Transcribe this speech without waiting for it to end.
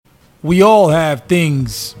We all have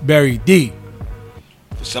things buried deep.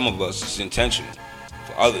 For some of us, it's intentional.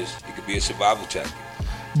 For others, it could be a survival tactic.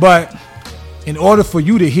 But in order for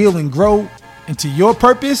you to heal and grow into your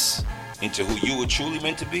purpose, into who you were truly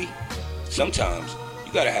meant to be, sometimes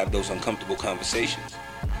you gotta have those uncomfortable conversations.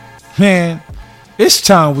 Man, it's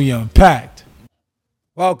time we unpacked.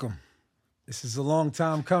 Welcome. This is a long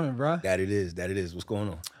time coming, bruh. That it is. What's going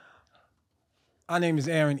on? My name is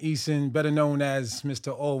Aaron Eason, better known as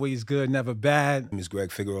Mr. Always Good, Never Bad. My name is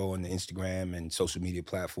Greg Figueroa on the Instagram and social media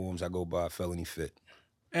platforms. I go by Felony Fit.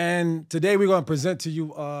 And today we're going to present to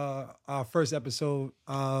you our first episode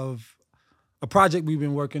of a project we've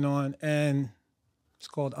been working on, and it's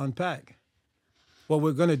called Unpack. What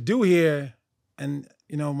we're going to do here, and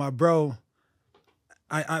you know, my bro,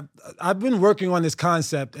 I've been working on this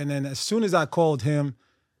concept, and then as soon as I called him,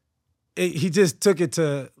 he just took it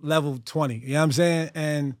to level 20. You know what I'm saying?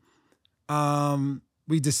 And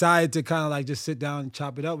we decided to kind of like just sit down and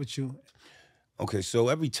chop it up with you. Okay, so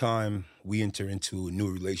every time we enter into a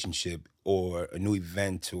new relationship or a new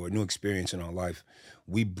event or a new experience in our life,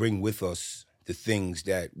 we bring with us the things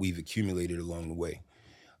that we've accumulated along the way.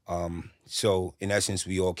 So in essence,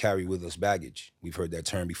 we all carry with us baggage. We've heard that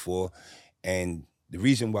term before. And the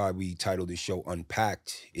reason why we titled this show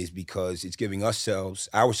Unpacked is because it's giving ourselves,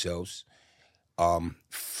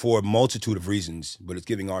 for a multitude of reasons, but it's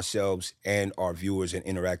giving ourselves and our viewers and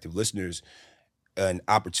interactive listeners an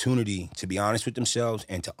opportunity to be honest with themselves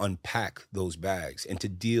and to unpack those bags and to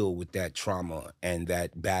deal with that trauma and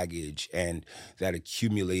that baggage and that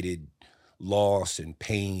accumulated loss and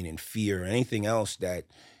pain and fear and anything else that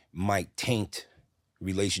might taint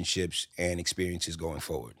relationships and experiences going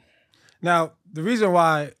forward. Now, the reason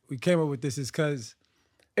why we came up with this is because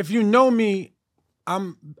if you know me,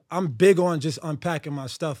 I'm big on just unpacking my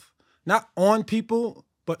stuff, not on people,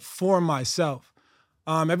 but for myself.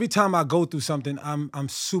 Every time I go through something, I'm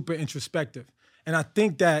super introspective. And I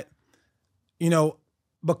think that, you know,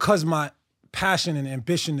 because my passion and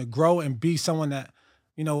ambition to grow and be someone that,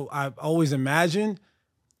 you know, I've always imagined,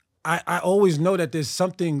 I always know that there's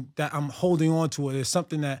something that I'm holding on to, or there's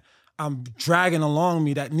something that I'm dragging along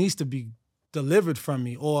me that needs to be delivered from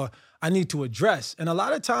me, or I need to address. And a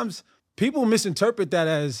lot of times people misinterpret that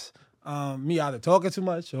as me either talking too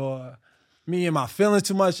much or me and my feelings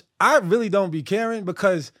too much. I really don't be caring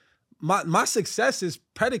because my success is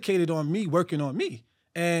predicated on me working on me.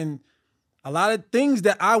 And a lot of things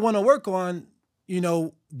that I want to work on, you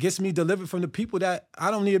know, gets me delivered from the people that I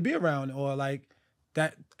don't need to be around or like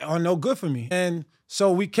that are no good for me. And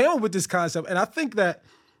so we came up with this concept. And I think that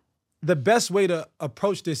the best way to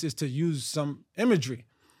approach this is to use some imagery.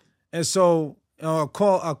 And so I'll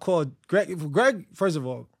call Greg. Greg, first of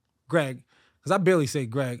all, Greg, because I barely say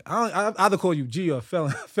Greg. I either call you G or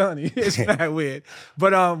Felony. It's not weird.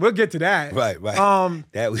 But we'll get to that. Right.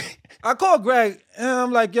 I call Greg and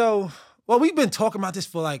I'm like, yo, well, we've been talking about this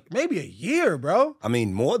for like maybe a year, bro. I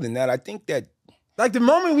mean, more than that, I think that like the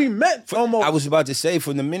moment we met, almost. I was about to say,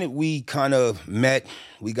 from the minute we kind of met,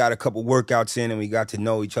 we got a couple workouts in and we got to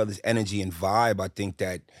know each other's energy and vibe. I think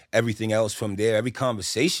that everything else from there, every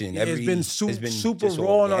conversation, it's been super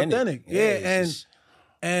raw and authentic. Yeah,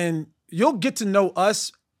 and you'll get to know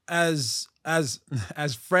us as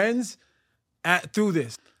friends through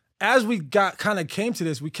this. As we came to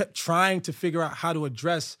this, we kept trying to figure out how to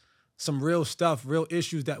address some real stuff, real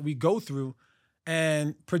issues that we go through,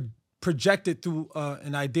 and project it through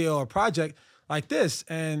an idea or a project like this.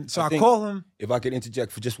 And so I call him. If I could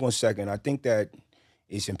interject for just 1 second, I think that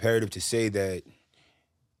it's imperative to say that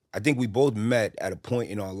I think we both met at a point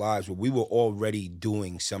in our lives where we were already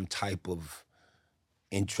doing some type of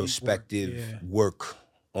introspective work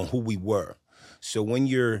on who we were. So when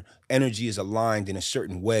your energy is aligned in a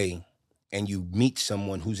certain way and you meet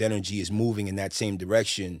someone whose energy is moving in that same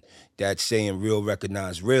direction, that's saying real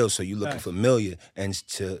recognize real, so you're looking familiar, and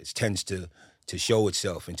tends to show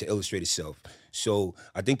itself and to illustrate itself. So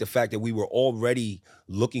I think the fact that we were already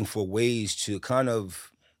looking for ways to kind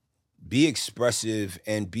of be expressive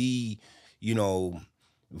and be, you know,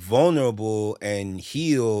 vulnerable and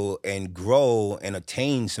heal and grow and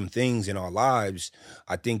attain some things in our lives,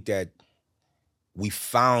 I think that we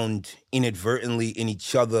found inadvertently in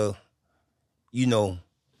each other, you know,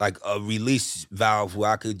 like a release valve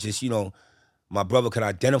where I could just, you know, my brother could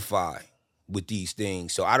identify with these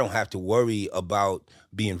things. So I don't have to worry about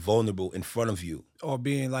being vulnerable in front of you. Or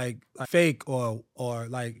being like fake or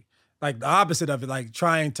like the opposite of it, like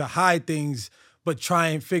trying to hide things, but try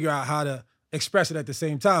and figure out how to express it at the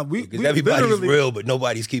same time. Because everybody's real, but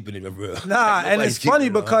nobody's keeping it real. Nah, and it's funny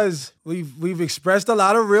because we've expressed a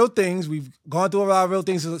lot of real things. We've gone through a lot of real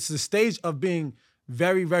things. So it's the stage of being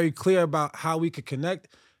very, very clear about how we could connect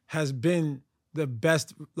has been the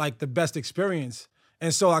best, like the best experience.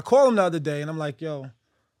 And so I called him the other day and I'm like, yo,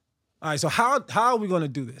 all right, so how are we gonna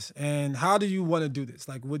do this? And how do you wanna do this?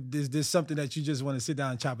 Like, is this something that you just wanna sit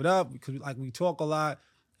down and chop it up? Because like we talk a lot.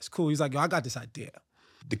 It's cool. He's like, yo, I got this idea.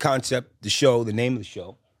 The concept, the show, the name of the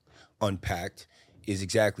show, Unpacked, is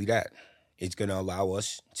exactly that. It's gonna allow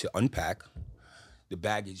us to unpack the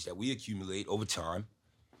baggage that we accumulate over time.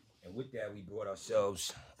 And with that, we brought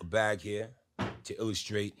ourselves a bag here to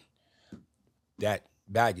illustrate that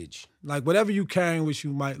baggage. Like whatever you carrying, which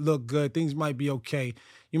you might look good, things might be okay.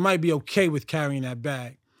 You might be okay with carrying that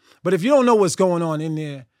bag. But if you don't know what's going on in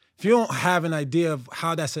there, if you don't have an idea of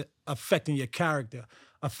how that's affecting your character,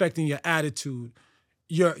 affecting your attitude,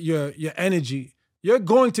 your energy, you're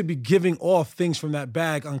going to be giving off things from that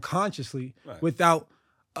bag unconsciously without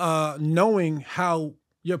knowing how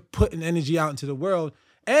you're putting energy out into the world.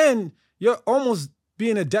 And you're almost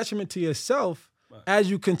being a detriment to yourself as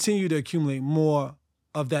you continue to accumulate more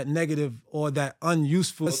of that negative or that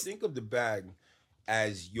unuseful. Well, think of the bag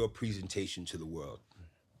as your presentation to the world.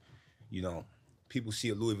 You know, people see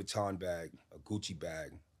a Louis Vuitton bag, a Gucci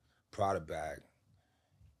bag, Prada bag,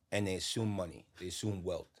 and they assume money, they assume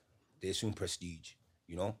wealth, they assume prestige,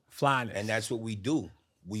 you know? Flyness. And that's what we do.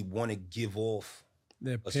 We want to give off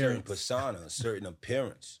a certain persona, a certain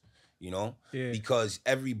appearance, you know? Yeah. Because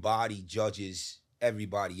everybody judges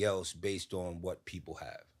everybody else based on what people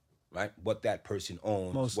have, right? What that person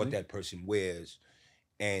owns, Mostly. what that person wears.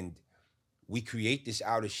 And we create this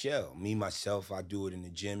outer shell. Me, myself, I do it in the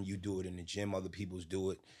gym. You do it in the gym. Other people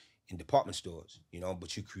do it in department stores, you know?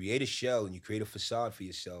 But you create a shell and you create a facade for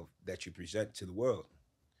yourself that you present to the world.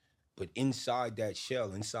 But inside that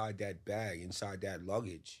shell, inside that bag, inside that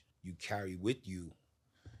luggage, you carry with you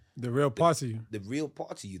the real parts of you. The real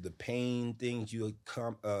parts of you, the pain, things you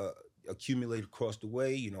accumulate across the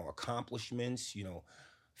way, you know, accomplishments, you know,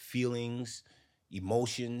 feelings,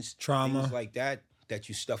 emotions, trauma, things like that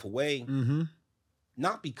you stuff away. Mm-hmm.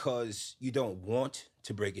 Not because you don't want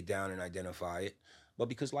to break it down and identify it, but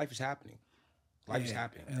because life is happening. Life is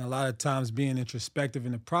happening. And a lot of times being introspective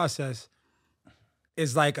in the process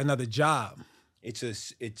is like another job. It's a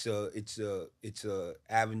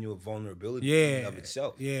avenue of vulnerability in and of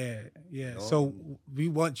itself. Yeah. You know? So we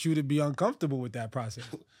want you to be uncomfortable with that process.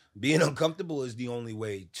 Being uncomfortable is the only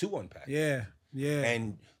way to unpack. Yeah.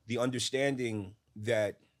 And the understanding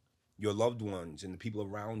that your loved ones and the people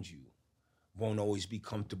around you won't always be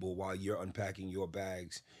comfortable while you're unpacking your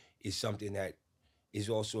bags is something that is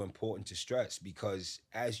also important to stress, because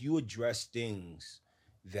as you address things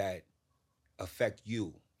that affect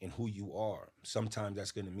you and who you are, sometimes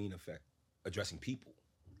that's going to mean addressing people.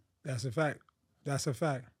 That's a fact.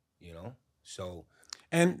 You know? So.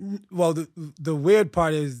 And well, the weird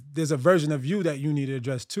part is there's a version of you that you need to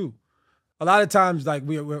address too. A lot of times, like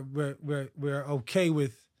we're okay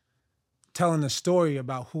with telling a story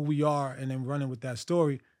about who we are and then running with that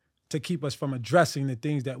story to keep us from addressing the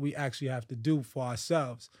things that we actually have to do for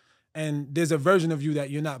ourselves. And there's a version of you that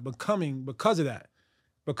you're not becoming because of that,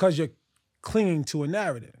 because you're clinging to a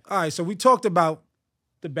narrative. All right, so we talked about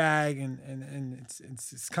the bag and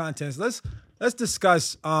its contents. Let's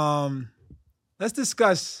discuss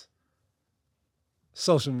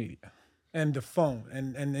social media and the phone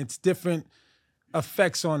and its different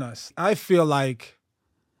effects on us. I feel like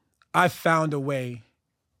I found a way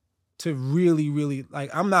to really, really, like,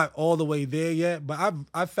 I'm not all the way there yet, but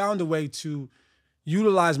I've found a way to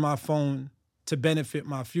utilize my phone to benefit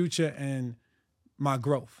my future and my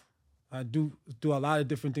growth. I do a lot of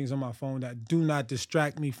different things on my phone that do not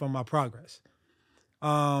distract me from my progress.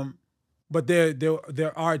 But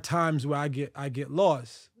there are times where I get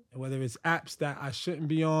lost, whether it's apps that I shouldn't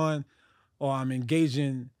be on, or I'm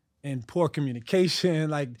engaging in poor communication,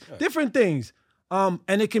 like different things. And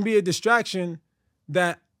it can be a distraction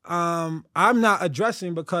that I'm not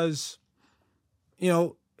addressing because, you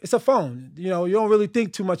know, it's a phone. You know, you don't really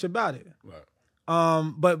think too much about it. Right.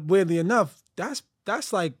 But weirdly enough, that's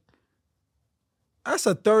a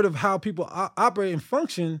third of how people operate and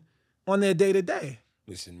function on their day-to-day.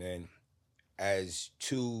 Listen, man, as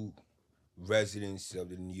two residents of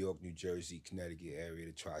the New York, New Jersey, Connecticut area,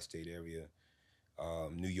 the tri-state area,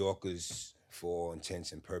 New Yorkers for all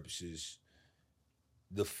intents and purposes,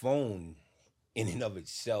 the phone in and of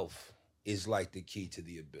itself is like the key to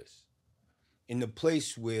the abyss. In the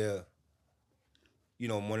place where, you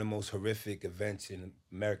know, one of the most horrific events in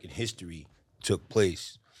American history took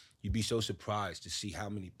place, you'd be so surprised to see how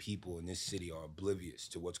many people in this city are oblivious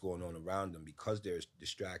to what's going on around them because they're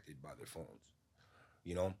distracted by their phones,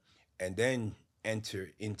 you know? And then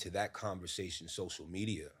enter into that conversation social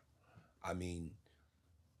media. I mean,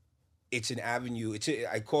 it's an avenue.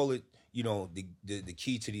 I call it, the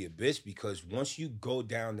key to the abyss, because once you go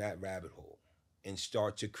down that rabbit hole and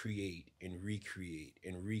start to create and recreate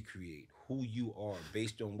who you are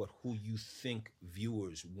based on who you think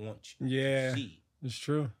viewers want you to see, it's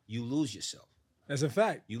true. you lose yourself. That's a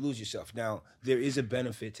fact. You lose yourself. Now, there is a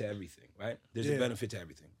benefit to everything, right? There's a benefit to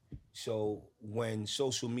everything. So when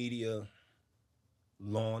social media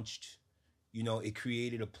launched, it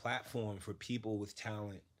created a platform for people with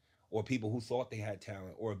talent, or people who thought they had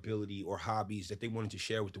talent or ability or hobbies that they wanted to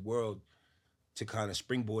share with the world, to kind of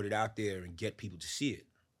springboard it out there and get people to see it.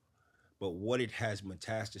 But what it has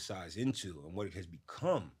metastasized into and what it has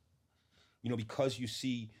become, because you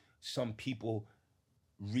see some people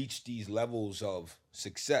reach these levels of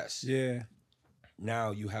success. Yeah.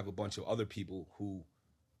 Now you have a bunch of other people who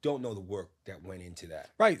don't know the work that went into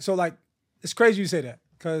that. Right. So like, it's crazy you say that,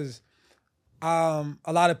 because a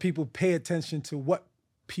lot of people pay attention to what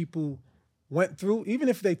people went through. Even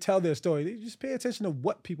if they tell their story, they just pay attention to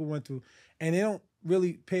what people went through, and they don't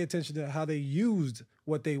really pay attention to how they used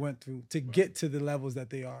what they went through to get to the levels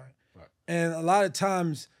that they are. Right. And a lot of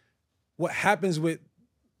times what happens with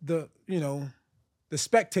the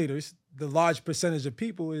spectators, the large percentage of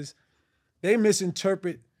people, is they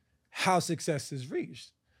misinterpret how success is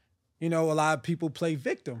reached. A lot of people play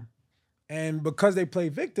victim. And because they play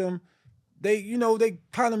victim, they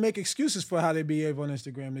kind of make excuses for how they behave on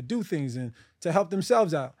Instagram to do things and to help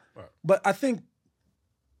themselves out. Right. But I think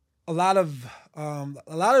a lot of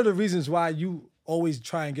the reasons why you always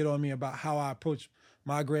try and get on me about how I approach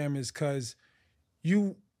my gram is because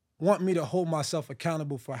you want me to hold myself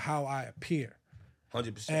accountable for how I appear.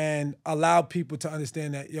 100%. And allow people to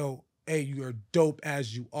understand that, hey, you're dope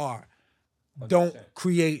as you are. 100%. Don't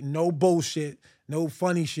create no bullshit, no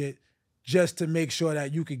funny shit, just to make sure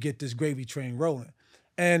that you could get this gravy train rolling.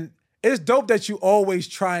 And it's dope that you always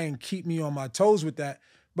try and keep me on my toes with that,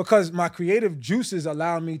 because my creative juices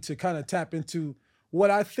allow me to kind of tap into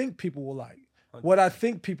what I think people will like, 100%. What I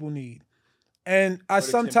think people need. And I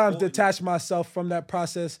sometimes detach myself from that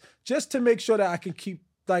process just to make sure that I can keep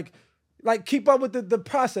keep up with the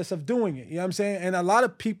process of doing it. You know what I'm saying? And a lot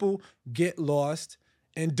of people get lost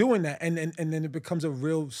in doing that. And then it becomes a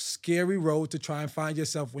real scary road to try and find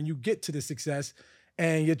yourself when you get to the success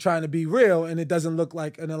and you're trying to be real and it doesn't look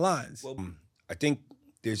like an alliance. Well, I think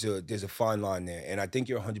there's a fine line there, and I think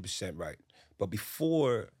you're 100% right. But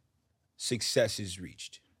before success is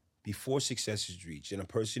reached, and a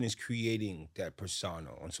person is creating that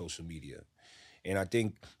persona on social media, and I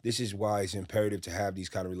think this is why it's imperative to have these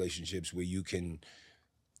kind of relationships where you can,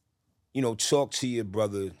 talk to your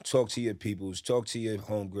brother, talk to your peoples, talk to your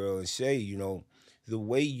homegirl, and say, the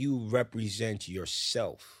way you represent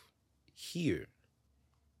yourself here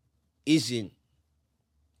isn't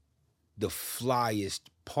the flyest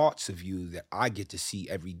parts of you that I get to see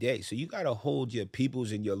every day. So you got to hold your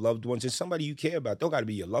peoples and your loved ones and somebody you care about. Don't got to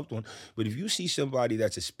be your loved one. But if you see somebody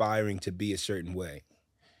that's aspiring to be a certain way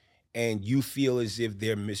and you feel as if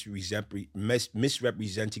they're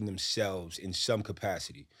misrepresenting themselves in some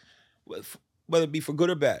capacity, whether it be for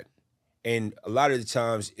good or bad, and a lot of the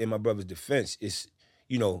times in my brother's defense, it's,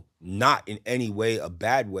 not in any way a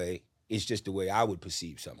bad way. It's just the way I would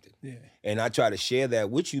perceive something. Yeah. And I try to share that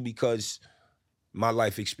with you because my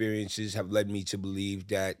life experiences have led me to believe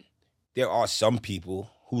that there are some people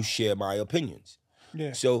who share my opinions.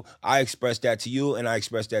 Yeah. So I express that to you, and I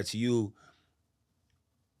express that to you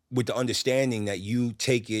with the understanding that you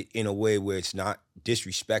take it in a way where it's not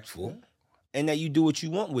disrespectful, and that you do what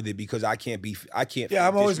you want with it, because I can't feel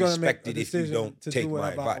I'm always going to make a if you don't take my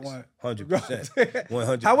advice. 100%.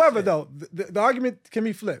 100%. However, though, the argument can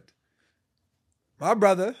be flipped. My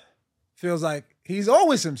brother feels like he's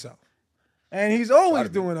always himself. And he's always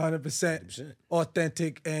doing 100%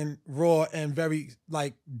 authentic and raw and very,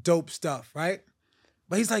 dope stuff, right?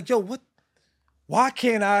 But he's like, yo, why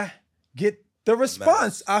can't I get the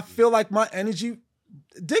response I feel like my energy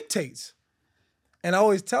dictates? And I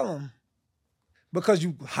always tell him, because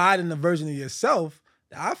you hide in the version of yourself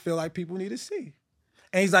that I feel like people need to see.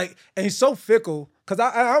 And he's like, and he's so fickle, because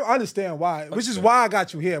I understand why, which is why I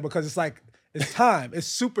got you here, because it's like, it's time. It's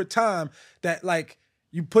super time that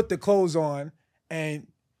you put the clothes on and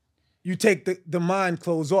you take the mind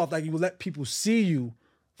clothes off. You let people see you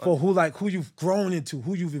for who you've grown into,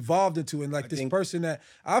 who you've evolved into, and this person that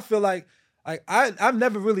I feel like I've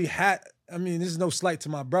never really had. I mean, this is no slight to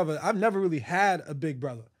my brother. I've never really had a big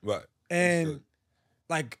brother. Right. And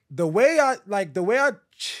the way I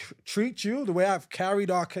treat you, the way I've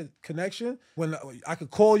carried our connection, when I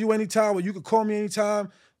could call you anytime, or you could call me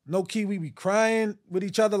anytime. No key, we be crying with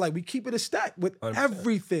each other. We keep it a stack with 100%.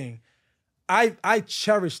 everything. I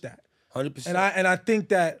cherish that. 100%. And I think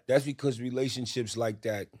that That's because relationships like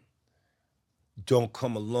that don't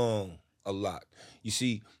come along a lot. You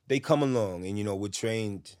see, they come along, and we're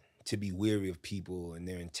trained to be wary of people and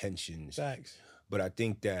their intentions. facts. But I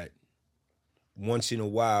think that once in a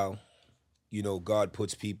while, God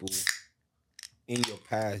puts people in your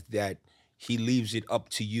path that He leaves it up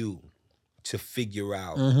to you to figure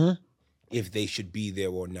out if they should be there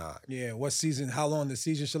or not. Yeah, what season, how long the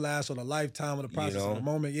season should last, or the lifetime, or the process, or the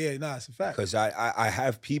moment. Yeah, nah, it's a fact. Because I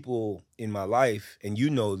have people in my life, and you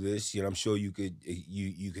know this, I'm sure you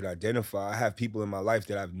could identify. I have people in my life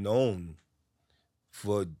that I've known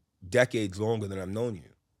for decades longer than I've known you.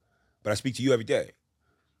 But I speak to you every day.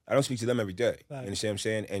 I don't speak to them every day. You understand what I'm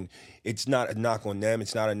saying? And it's not a knock on them.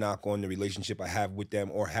 It's not a knock on the relationship I have with them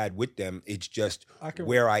or had with them. It's just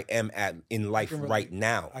where I am at in life right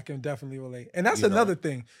now. I can definitely relate. And that's another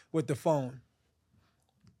thing with the phone.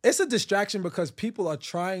 It's a distraction because people are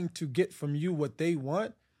trying to get from you what they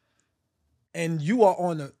want. And you are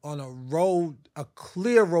on a road, a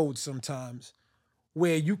clear road sometimes,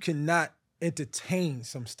 where you cannot entertain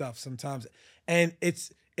some stuff sometimes. And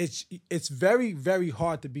it's very, very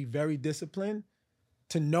hard to be very disciplined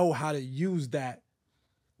to know how to use that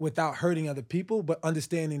without hurting other people, but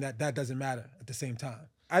understanding that doesn't matter at the same time.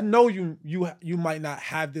 I know you might not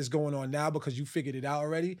have this going on now because you figured it out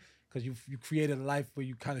already, because you created a life where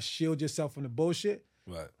you kind of shield yourself from the bullshit.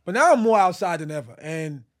 Right. But now I'm more outside than ever,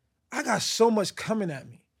 and I got so much coming at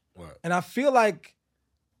me. Right. And I feel like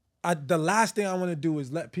the last thing I want to do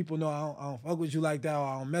is let people know I don't fuck with you like that, or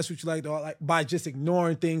I don't mess with you like that, or like by just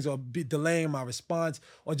ignoring things or delaying my response,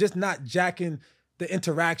 or just not jacking the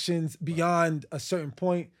interactions beyond a certain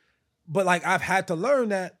point. But like I've had to learn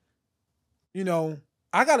that,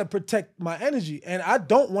 I gotta protect my energy, and I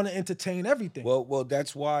don't want to entertain everything. Well,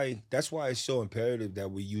 that's why it's so imperative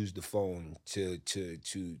that we use the phone to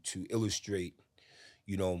illustrate,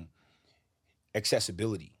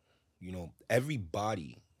 accessibility.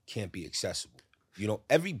 Everybody can't be accessible.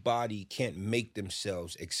 Everybody can't make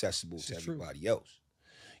themselves accessible to everybody else.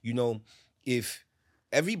 If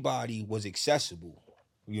everybody was accessible,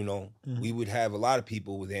 we would have a lot of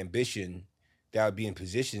people with ambition that would be in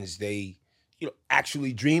positions they,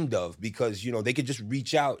 actually dreamed of, because, they could just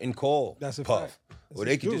reach out and call That's a Puff. fact. Or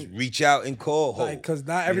they could just reach out and call Ho. Because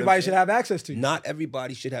not everybody should have access to you. Not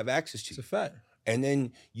everybody should have access to you. It's a fact. And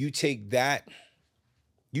then you take that,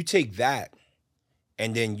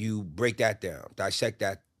 and then you break that down, dissect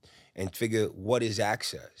that, and figure what is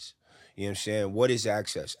access. You know what I'm saying? What is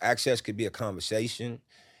access? Access could be a conversation.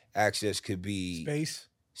 Access could be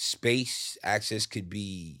space. Access could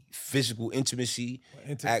be physical intimacy.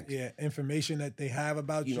 Information that they have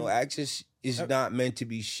about you. Access is not meant to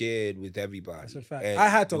be shared with everybody. That's a fact. And I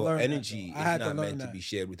had to learn energy is not meant to be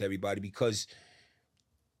shared with everybody, because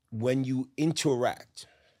when you interact,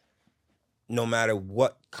 no matter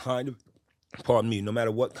what kind of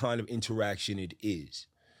interaction it is,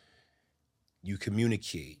 you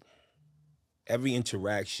communicate. Every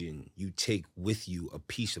interaction, you take with you a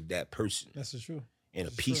piece of that person. That's true. And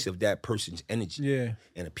a piece of that person's energy. Yeah.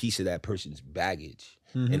 And a piece of that person's baggage.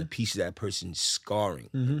 And a piece of that person's scarring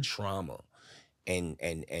and trauma.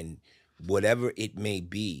 And whatever it may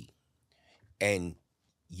be. And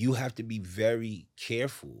you have to be very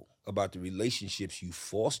careful about the relationships you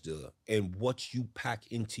foster and what you pack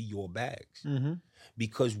into your bags.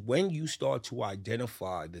 Because when you start to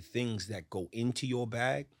identify the things that go into your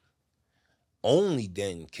bag, only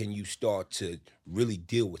then can you start to really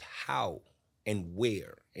deal with how and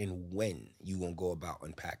where and when you gonna go about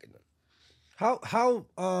unpacking them.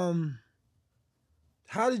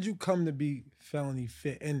 How did you come to be Felony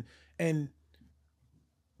Fit? And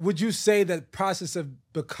would you say that process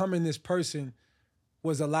of becoming this person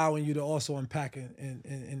was allowing you to also unpack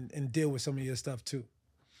and deal with some of your stuff too?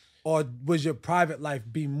 Or was your private life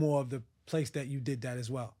be more of the place that you did that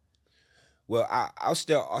as well? Well, I'll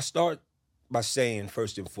start by saying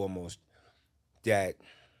first and foremost that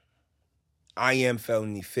I am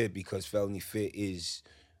Felony Fit because Felony Fit is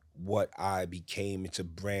what I became. It's a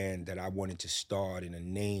brand that I wanted to start and a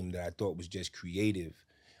name that I thought was just creative.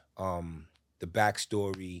 The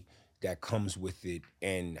backstory that comes with it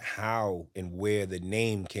and how and where the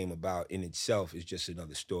name came about in itself is just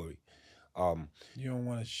another story. You don't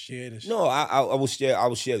want to share this? No, I will share. I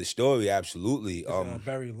will share the story. Absolutely. It's a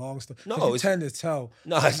very long story. No, you tend to tell.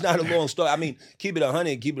 No, it's not a long story. I mean, keep it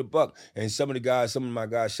 100, keep it a buck. And some of my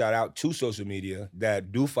guys, shout out to social media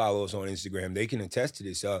that do follow us on Instagram. They can attest to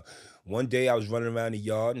this. One day I was running around the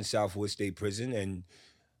yard in Southwood State Prison, and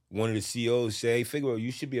one of the CEOs say, Figaro,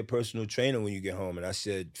 you should be a personal trainer when you get home. And I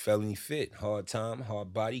said, felony fit, hard time,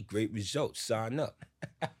 hard body, great results, sign up.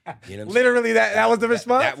 You know what I'm Literally, saying? that was the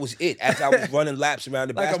response? That was it. As I was running laps around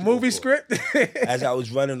the like a basketball movie court. script? As I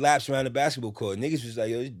was running laps around the basketball court, niggas was like,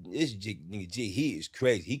 yo, this nigga G, he is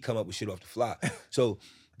crazy. He come up with shit off the fly. So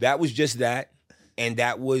that was just that. And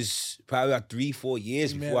that was probably about 3-4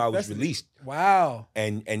 years before I was released. Wow.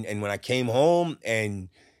 And when I came home and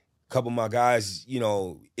a couple of my guys, you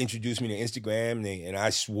know, introduced me to Instagram and I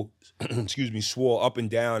swore, swore up and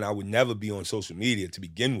down I would never be on social media to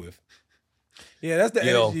begin with. Yeah, that's the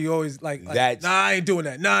energy you always like nah, I ain't doing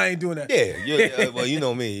that. Nah, I ain't doing that. Yeah, well, you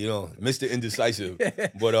know me, you know, Mr. Indecisive.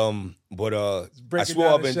 But I swore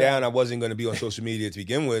up and down I wasn't gonna be on social media to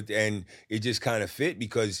begin with, and it just kind of fit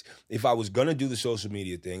because if I was gonna do the social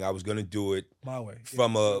media thing, I was gonna do it my way.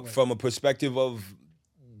 From a perspective of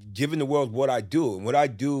giving the world what I do. And what I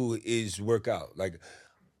do is work out. Like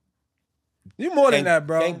you more than that,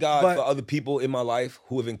 bro. Thank God for other people in my life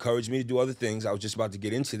who have encouraged me to do other things. I was just about to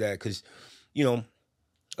get into that because, you know,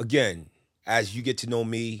 again, as you get to know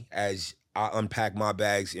me, as I unpack my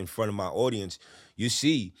bags in front of my audience, you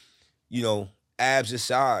see, you know, abs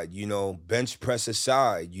aside, you know, bench press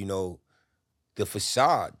aside, you know, the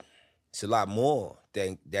facade. It's a lot more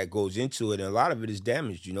that goes into it, and a lot of it is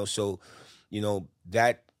damaged, you know. So, you know,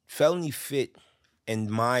 that felony fit and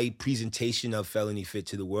my presentation of felony fit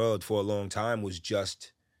to the world for a long time was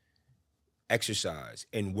just exercise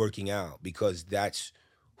and working out because that's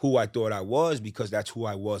who I thought I was, because that's who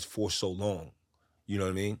I was for so long. You know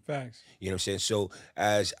what I mean? Facts. You know what I'm saying? So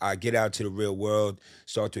as I get out to the real world,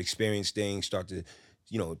 start to experience things, start to,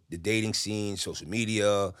 you know, the dating scene, social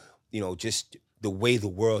media, you know, just the way the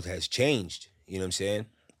world has changed. You know what I'm saying?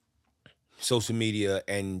 Social media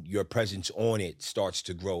and your presence on it starts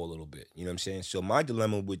to grow a little bit. You know what I'm saying? So my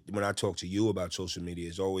dilemma when I talk to you about social media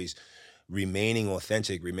is always remaining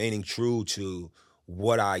authentic, remaining true to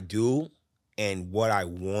what I do and what I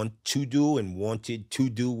want to do and wanted to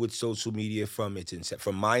do with social media from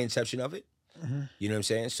my inception of it. Mm-hmm. You know what I'm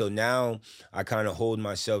saying? So now I kind of hold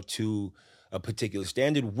myself to a particular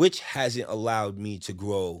standard, which hasn't allowed me to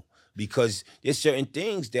grow because there's certain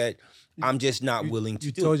things that I'm just not willing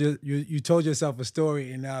to do. You told yourself a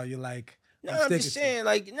story and now you're like, I'm just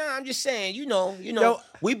saying, you know,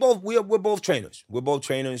 we're both trainers. We're both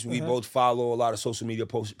trainers. We both follow a lot of social media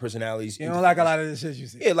personalities. You don't like a lot of the shit you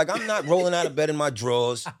see. Yeah, like I'm not rolling out of bed in my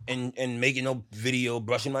drawers and making no video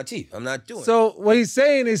brushing my teeth. I'm not doing it. So what he's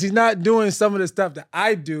saying is he's not doing some of the stuff that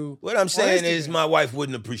I do. What I'm saying is my wife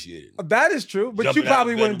wouldn't appreciate it. That is true, but you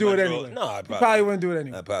probably wouldn't do it anyway. No, I probably wouldn't do it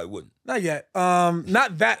anyway. I probably wouldn't. Not yet.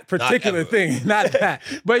 Not that particular thing. Not that.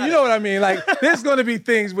 But you know what I mean? Like, there's going to be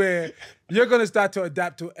things where you're going to start to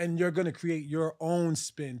adapt to it and you're going to create your own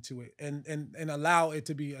spin to it and allow it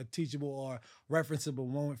to be a teachable or referenceable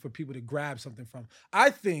moment for people to grab something from. I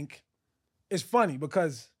think it's funny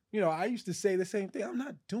because, you know, I used to say the same thing. I'm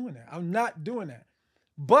not doing that.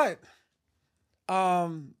 But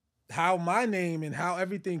how my name and how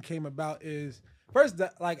everything came about is, first,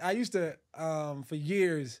 like I used to, for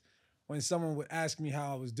years, when someone would ask me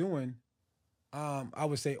how I was doing, I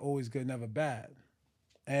would say always good, never bad.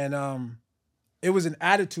 And it was an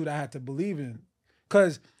attitude I had to believe in.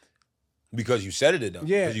 Because you said it, though.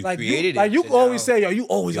 Yeah. You like created it. Like you always say, yo, you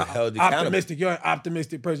always are optimistic. You're an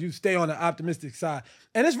optimistic person. You stay on the optimistic side.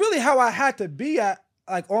 And it's really how I had to be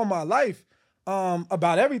all my life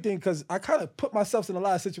about everything, because I kind of put myself in a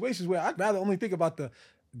lot of situations where I'd rather only think about the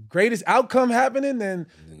greatest outcome happening than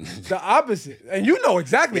the opposite. And you know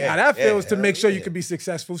exactly how that feels to make sure you can be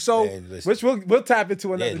successful. So, which we'll tap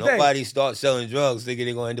into another day. Nobody starts selling drugs thinking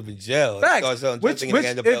they're going to end up in jail. Facts. Start selling drugs thinking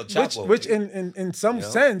they're going to end up El Chapo. Which in some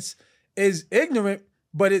sense is ignorant,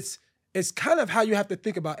 but it's kind of how you have to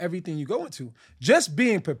think about everything you go into. Just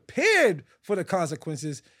being prepared for the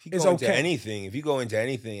consequences is okay. If you go into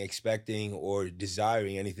anything expecting or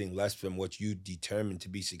desiring anything less from what you determine to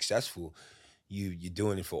be successful, you're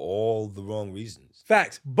doing it for all the wrong reasons.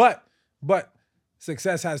 Facts. But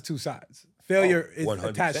success has two sides. Failure is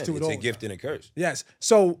attached to it all. It's a gift and a curse. Yes.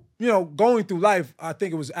 So, you know, going through life, I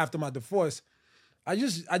think it was after my divorce, I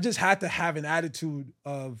just had to have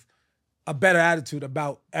a better attitude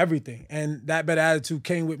about everything. And that better attitude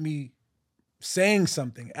came with me saying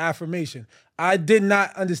something, affirmation. I did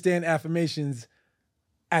not understand affirmations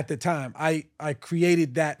at the time. I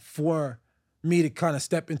created that for me to kind of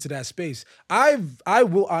step into that space. I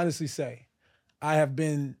will honestly say,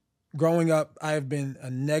 growing up, I have been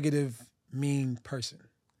a negative, mean person.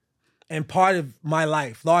 And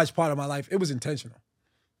large part of my life, it was intentional.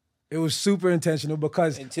 It was super intentional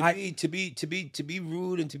because And to be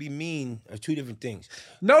rude and to be mean are two different things.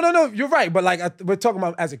 No, you're right. But like we're talking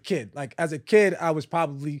about as a kid. Like as a kid, I was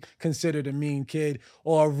probably considered a mean kid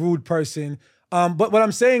or a rude person. But what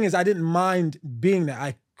I'm saying is I didn't mind being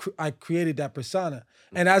that. I created that persona.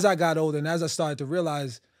 And as I got older and as I started to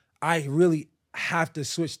realize I really have to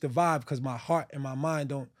switch the vibe because my heart and my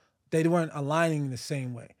mind they weren't aligning the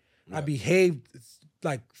same way. Yeah. I behaved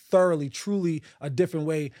like thoroughly, truly a different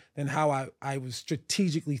way than how I was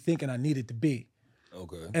strategically thinking I needed to be.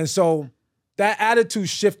 Okay. And so that attitude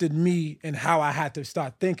shifted me in how I had to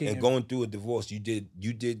start thinking. And going through a divorce, you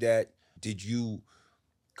did that. Did you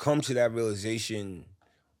come to that realization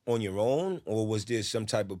on your own, or was there some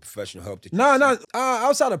type of professional help that you No.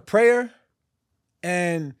 Outside of prayer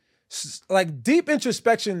and like deep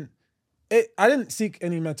introspection, I didn't seek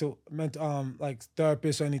any mental like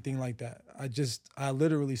therapist or anything like that. I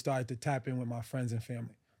literally started to tap in with my friends and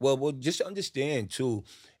family. Well, just understand too,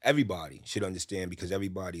 everybody should understand because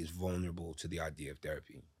everybody is vulnerable to the idea of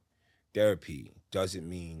therapy. Therapy doesn't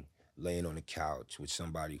mean laying on a couch with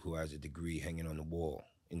somebody who has a degree hanging on the wall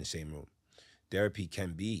in the same room. Therapy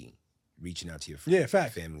can be reaching out to your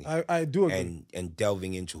family. I do agree. And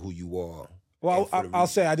delving into who you are. Well, I'll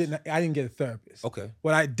say I didn't get a therapist. Okay.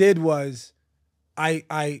 What I did was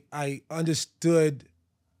I understood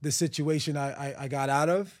the situation I got out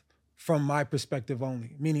of from my perspective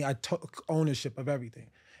only, meaning I took ownership of everything.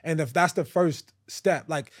 And if that's the first step,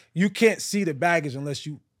 like you can't see the baggage unless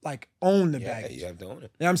you like own the baggage. You have to own it. You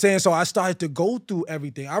know what I'm saying? So I started to go through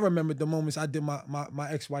everything. I remember the moments I did my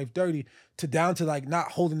ex-wife dirty down to like not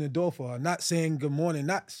holding the door for her, not saying good morning,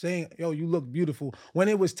 not saying, yo, you look beautiful when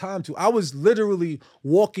it was time to. I was literally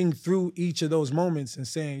walking through each of those moments and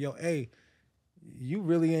saying, yo, hey, you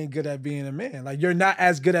really ain't good at being a man. Like you're not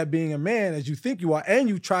as good at being a man as you think you are. And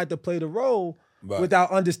you tried to play the role without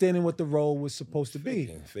understanding what the role was supposed to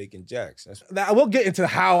be. Faking jacks. Now, we'll get into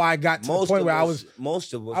how I got to the point where I was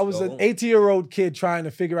an 18-year-old kid trying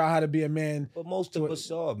to figure out how to be a man. But most of us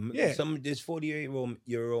are. Yeah. There's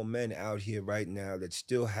 48-year-old men out here right now that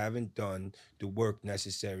still haven't done the work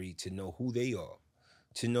necessary to know who they are,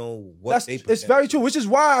 to know what they present. It's very true, which is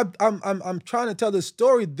why I'm trying to tell this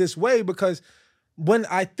story this way, because when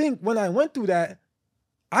I went through that,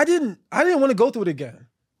 I didn't want to go through it again.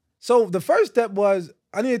 So the first step was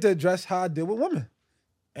I needed to address how I deal with women.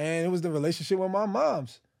 And it was the relationship with my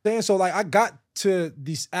moms. And so like I got to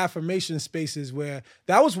these affirmation spaces where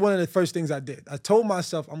that was one of the first things I did. I told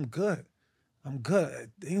myself, I'm good.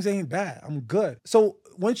 Things ain't bad. I'm good. So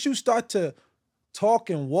once you start to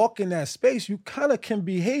talk and walk in that space, you kind of can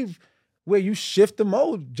behave where you shift the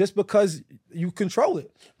mode just because you control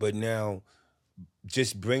it. But now,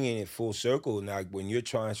 just bringing it full circle, now when you're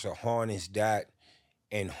trying to harness that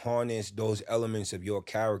and harness those elements of your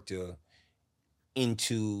character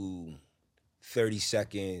into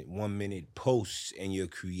 30-second, 1-minute posts, and you're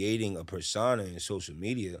creating a persona in social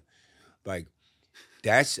media, like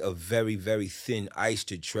that's a very, very thin ice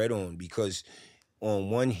to tread on, because on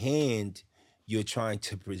one hand, you're trying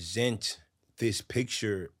to present this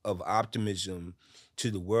picture of optimism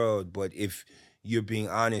to the world, but if you're being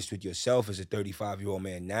honest with yourself as a 35-year-old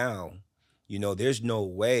man now, you know, there's no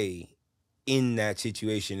way in that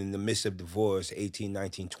situation, in the midst of divorce, 18,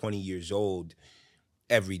 19, 20 years old,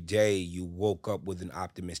 every day you woke up with an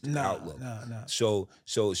optimistic outlook. No. So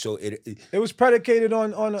it was predicated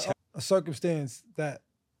on a circumstance that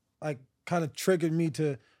like kind of triggered me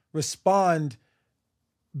to respond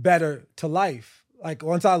better to life. Like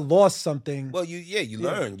once I lost something. Well, you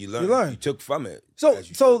learn. You took from it. So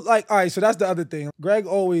like, all right, so that's the other thing. Greg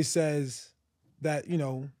always says that, you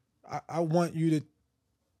know, I want you to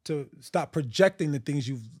stop projecting the things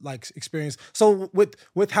you've like experienced. So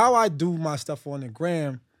with how I do my stuff on the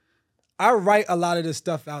gram, I write a lot of the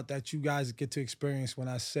stuff out that you guys get to experience when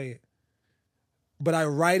I say it. But I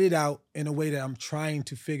write it out in a way that I'm trying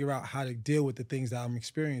to figure out how to deal with the things that I'm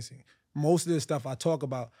experiencing. Most of the stuff I talk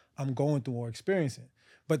about, I'm going through or experiencing.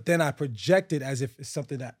 But then I project it as if it's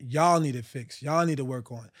something that y'all need to fix, y'all need to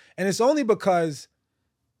work on. And it's only because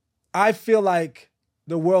I feel like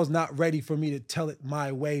the world's not ready for me to tell it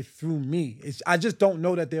my way through me. I just don't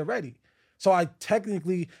know that they're ready. So I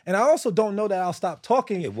technically, and I also don't know that I'll stop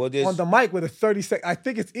talking on the mic with a 30-second. I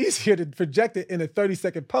think it's easier to project it in a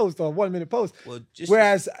 30-second post or a 1-minute post.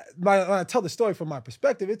 Whereas when I tell the story from my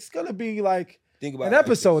perspective, it's going to be like an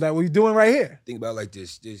episode that we're doing right here. Think about like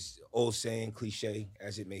this old saying, cliche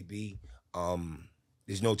as it may be,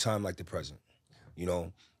 there's no time like the present. You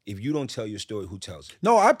know, if you don't tell your story, who tells it?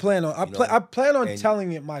 No, I plan on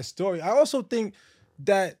telling it my story. I also think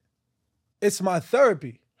that it's my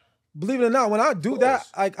therapy. believe it or not, when I do that,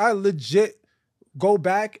 like I legit go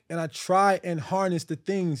back and I try and harness the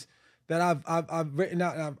things that I've written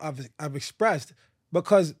out and I've expressed,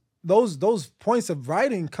 because those points of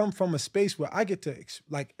writing come from a space where I get to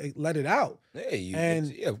let it out.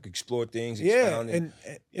 Yeah, explore things, Yeah, expound, and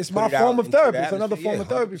it's my form of therapy. It's another form of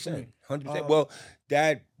therapy for me. 100%. Well,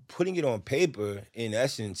 that putting it on paper, in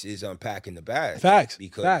essence, is unpacking the bag. Facts.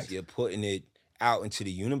 Because you're putting it out into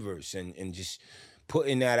the universe and just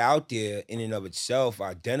putting that out there in and of itself,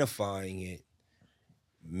 identifying it,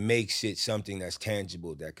 makes it something that's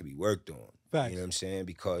tangible that could be worked on. Facts. You know what I'm saying?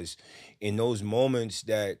 Because in those moments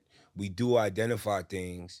that we do identify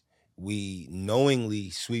things, we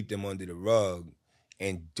knowingly sweep them under the rug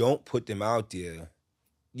and don't put them out there,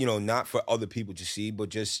 you know, not for other people to see, but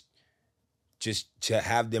just to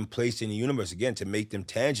have them placed in the universe, again, to make them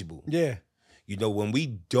tangible. Yeah. You know, when we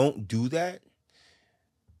don't do that,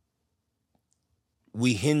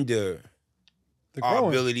 we hinder our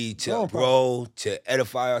ability to grow, to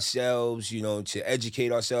edify ourselves, you know, to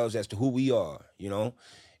educate ourselves as to who we are, you know?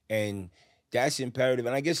 And that's imperative.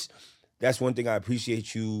 And I guess that's one thing I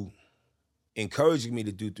appreciate you encouraging me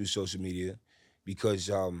to do through social media, because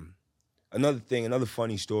another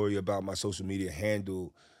funny story about my social media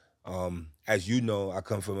handle, as you know, I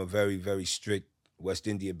come from a very, very strict West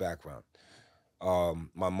Indian background.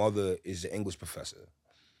 My mother is an English professor.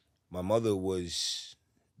 My mother was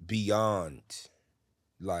beyond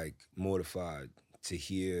mortified to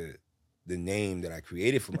hear the name that I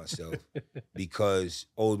created for myself because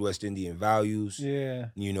old West Indian values,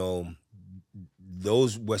 you know,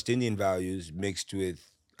 those West Indian values mixed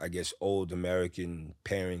with, I guess, old American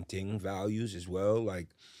parenting values as well,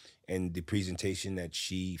 and the presentation that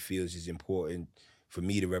she feels is important for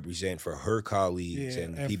me to represent for her colleagues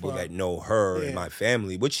and people that know her and my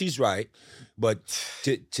family, which she's right. But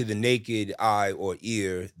to the naked eye or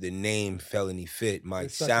ear, the name Felony Fit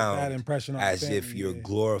might sound as if you're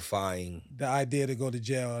glorifying the idea to go to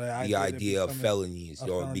jail, the idea of felonies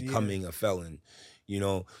or becoming a felon, you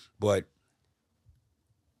know. But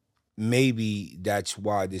maybe that's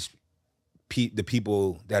why the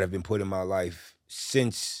people that have been put in my life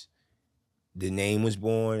since the name was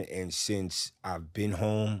born and since I've been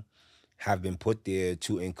home have been put there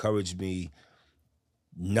to encourage me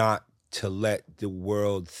not to let the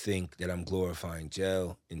world think that I'm glorifying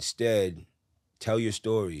jail. Instead, tell your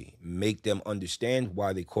story, make them understand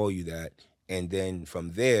why they call you that, and then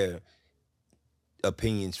from there,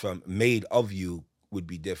 opinions made of you would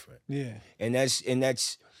be different. Yeah. And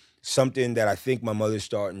that's something that I think my mother's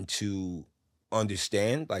starting to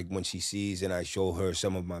understand, like when she sees and I show her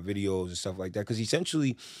some of my videos and stuff like that, because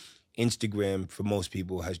essentially Instagram for most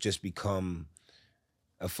people has just become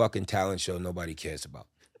a fucking talent show nobody cares about.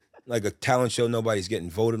 Like a talent show nobody's getting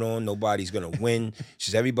voted on, nobody's gonna win. It's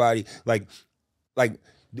just everybody like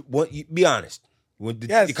what, be honest, when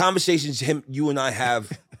the conversations you and I have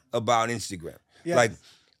about Instagram, like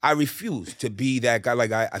I refuse to be that guy.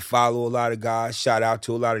 Like I follow a lot of guys. Shout out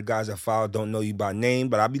to a lot of guys I follow. Don't know you by name,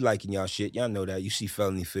 but I be liking y'all shit. Y'all know that. You see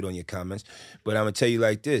Felony Fit on your comments. But I'm gonna tell you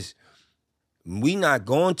like this: we not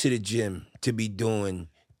going to the gym to be doing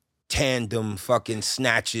tandem fucking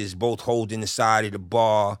snatches, both holding the side of the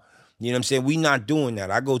bar. You know what I'm saying? We not doing that.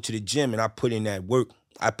 I go to the gym and I put in that work.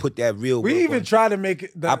 I put that real work. We even try to make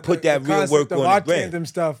it. I put that real work on the brand. Tandem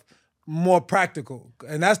stuff more practical,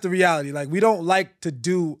 and that's the reality. Like we don't like to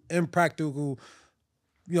do impractical,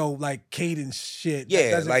 you know, like cadence shit.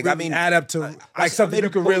 Yeah, like really I mean, add up to something you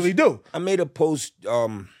can really do. I made a post.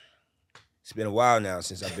 It's been a while now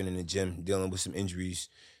since I've been in the gym dealing with some injuries,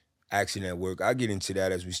 accident at work. I'll get into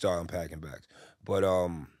that as we start unpacking bags. But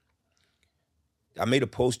I made a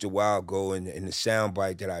post a while ago, and the sound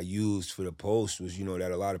bite that I used for the post was, you know,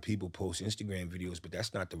 that a lot of people post Instagram videos, but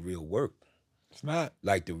that's not the real work. It's not.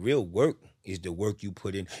 Like the real work is the work you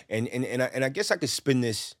put in, and I guess I could spin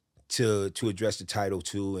this to address the title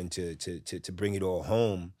too, and to bring it all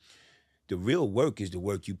home. The real work is the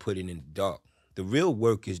work you put in the dark. The real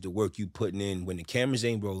work is the work you putting in when the cameras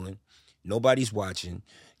ain't rolling, nobody's watching,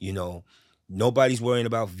 you know, nobody's worrying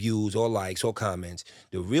about views or likes or comments.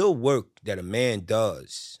 The real work that a man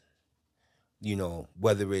does, you know,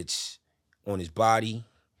 whether it's on his body,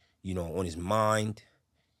 you know, on his mind,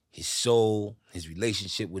 his soul, his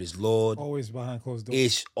relationship with his Lord. Always behind closed doors.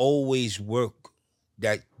 It's always work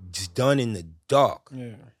that's done in the dark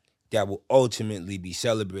that will ultimately be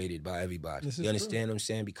celebrated by everybody. You understand what I'm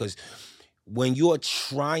saying? Because when you're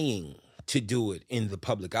trying to do it in the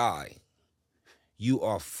public eye, you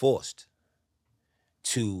are forced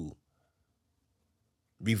to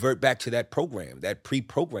revert back to that program, that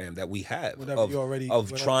pre-program that we have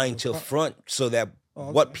of trying to front so that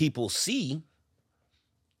What people see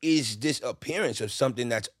is this appearance of something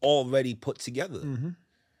that's already put together. Mm-hmm.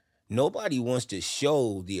 Nobody wants to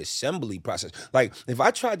show the assembly process. Like, if I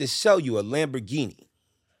tried to sell you a Lamborghini,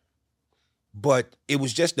 but it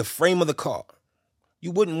was just the frame of the car, you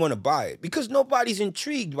wouldn't want to buy it because nobody's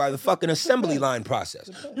intrigued by the fucking assembly line process.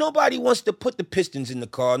 Nobody wants to put the pistons in the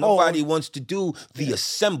car. Nobody wants to do the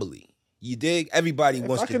assembly. You dig? Everybody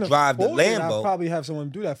wants to drive the Lambo. I'll probably have someone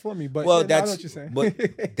do that for me. But well, I know what you're saying.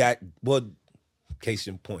 But case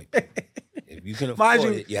in point, if you can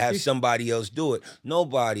afford it, you have somebody else do it.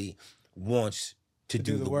 Nobody wants to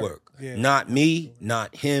do the work. Yeah. Not me,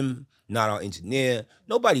 not him, not our engineer.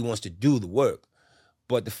 Nobody wants to do the work.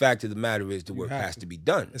 But the fact of the matter is the work has to be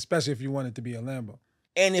done. Especially if you want it to be a Lambo.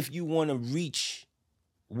 And if you want to reach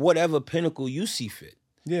whatever pinnacle you see fit.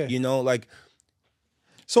 Yeah. You know, like...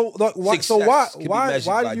 So why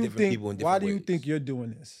do you think you're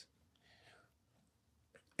doing this?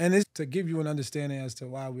 And it's to give you an understanding as to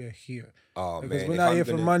why we're here. Oh, because man. we're not here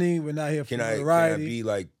for money. We're not here for variety. Can I be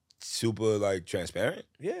like super like transparent?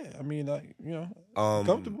 Yeah, I mean, like, you know,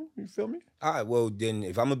 comfortable. You feel me? All right. Well, then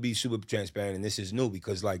if I'm gonna be super transparent, and this is new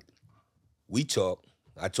because like I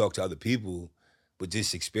talk to other people, but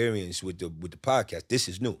this experience with the podcast, this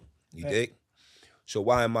is new. You dig? So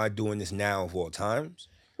why am I doing this now of all times?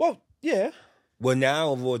 Well, yeah. Well,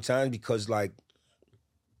 now of all times because like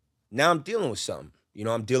now I'm dealing with something. You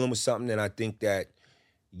know, I'm dealing with something, and I think that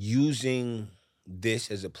using this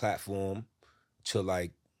as a platform to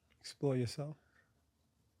like explore yourself.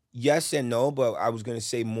 Yes and no, but I was gonna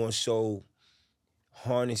say more so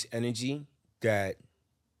harness energy that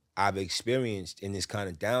I've experienced in this kind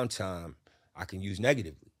of downtime I can use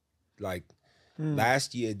negatively. Like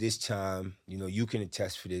last year, this time, you know, you can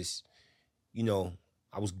attest for this, you know,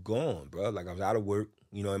 I was gone, bro. Like I was out of work.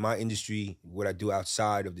 You know, in my industry, what I do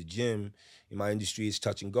outside of the gym, in my industry is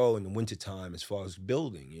touch and go in the wintertime as far as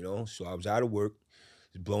building, you know? So I was out of work,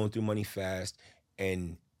 blowing through money fast,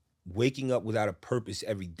 and waking up without a purpose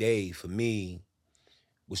every day for me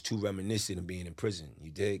was too reminiscent of being in prison.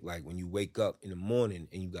 You dig? Like when you wake up in the morning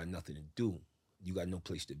and you got nothing to do, you got no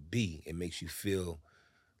place to be, it makes you feel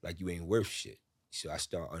like you ain't worth shit. So I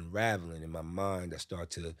start unraveling in my mind. I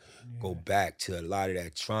start to go back to a lot of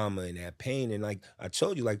that trauma and that pain. And like I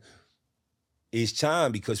told you, like it's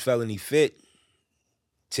time because Felony Fit,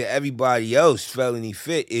 to everybody else, Felony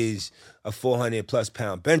Fit is a 400+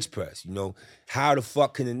 pound bench press. You know, how the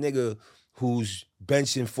fuck can a nigga who's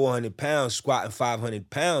benching 400 pounds, squatting 500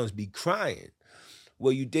 pounds be crying?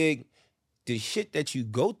 Well, you dig, the shit that you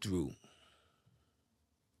go through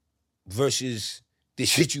versus the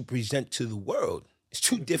shit you present to the world, it's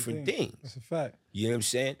two different things. That's a fact. You know what I'm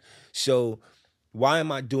saying? So why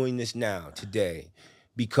am I doing this now, today?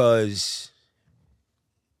 Because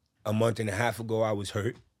a month and a half ago, I was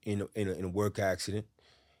hurt in a work accident.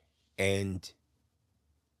 And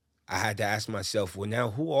I had to ask myself, well, now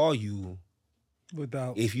who are you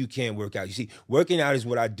if you can't work out? You see, working out is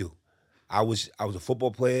what I do. I was a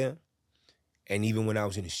football player. And even when I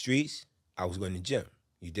was in the streets, I was going to the gym.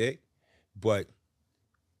 You dig? But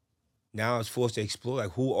now I was forced to explore,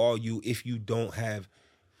 like, who are you if you don't have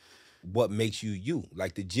what makes you you?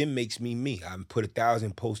 Like, the gym makes me me. I put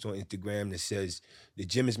 1,000 posts on Instagram that says, the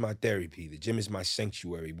gym is my therapy. The gym is my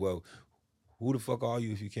sanctuary. Well, who the fuck are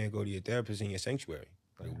you if you can't go to your therapist in your sanctuary?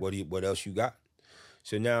 Like, what else you got?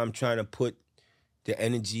 So now I'm trying to put the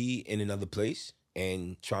energy in another place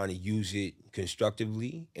and trying to use it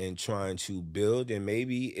constructively and trying to build. And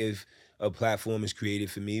maybe if a platform is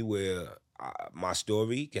created for me where my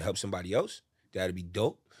story can help somebody else, that'd be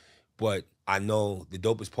dope. But I know the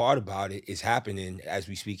dopest part about it is happening as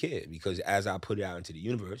we speak here, because as I put it out into the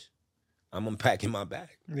universe, I'm unpacking my bag.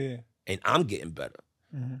 Yeah. And I'm getting better.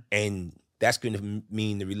 Mm-hmm. And that's going to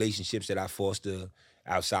mean the relationships that I foster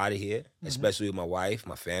outside of here, especially with my wife,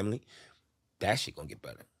 my family, that shit gonna get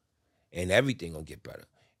better. And everything gonna get better.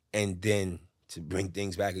 And then to bring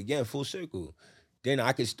things back again, full circle, then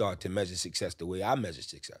I can start to measure success the way I measure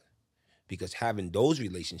success. Because having those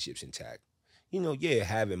relationships intact, you know, yeah,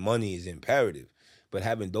 having money is imperative, but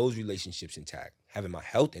having those relationships intact, having my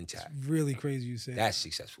health intact. It's really crazy you say. That's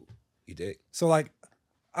successful. You dig? So, like,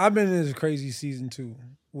 I've been in this crazy season too,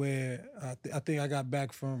 where I think I got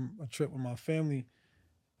back from a trip with my family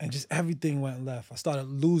and just everything went left. I started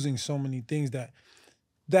losing so many things that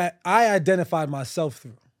I identified myself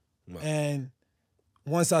through. Right. And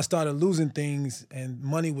once I started losing things and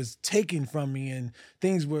money was taken from me and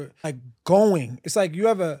things were like going, it's like you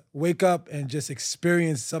ever wake up and just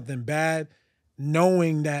experience something bad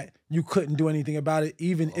knowing that you couldn't do anything about it,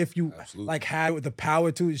 even if you absolutely. Like had the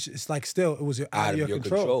power to, it's like still, it was out of your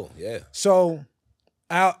control. Yeah. So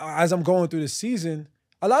as I'm going through the season,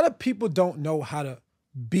 a lot of people don't know how to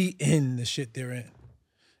be in the shit they're in.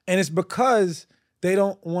 And it's because they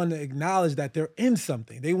don't want to acknowledge that they're in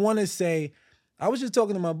something. They want to say, I was just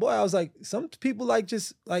talking to my boy, I was like, some people like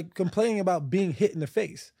just like complaining about being hit in the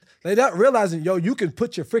face. They're not realizing, yo, you can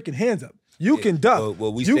put your freaking hands up. You can duck.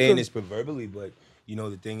 Well, we saying this proverbially, but you know,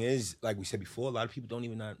 the thing is, like we said before, a lot of people don't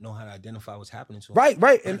even know how to identify what's happening to them.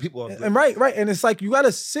 Right. And right. And it's like, you got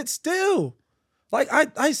to sit still. Like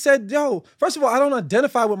I said, yo, first of all, I don't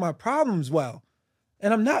identify with my problems well.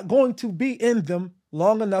 And I'm not going to be in them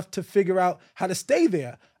long enough to figure out how to stay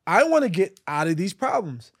there. I want to get out of these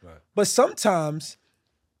problems. Right. But sometimes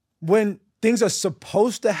when things are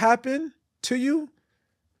supposed to happen to you,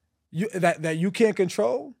 that you can't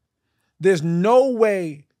control, there's no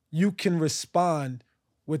way you can respond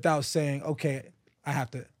without saying, okay, I have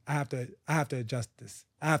to adjust this.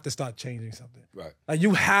 I have to start changing something. Right. Like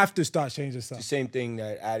you have to start changing something. It's the same thing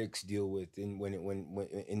that addicts deal with when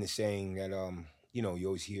in the saying that you know, you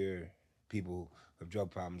always hear people with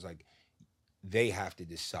drug problems like they have to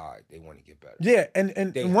decide they want to get better. Yeah,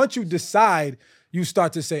 and once you decide, you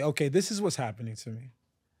start to say, okay, this is what's happening to me.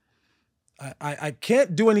 I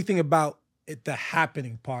can't do anything about it, the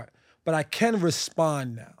happening part, but I can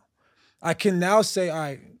respond now. I can now say,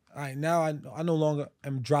 all right, now I no longer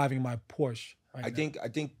am driving my Porsche. I think,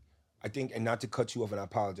 and not to cut you off, and I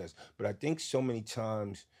apologize, but I think so many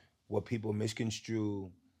times what people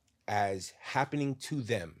misconstrue as happening to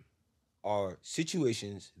them are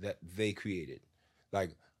situations that they created.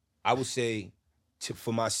 Like I would say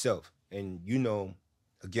for myself, and you know,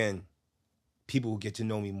 again, people will get to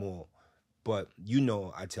know me more, but you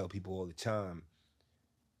know, I tell people all the time,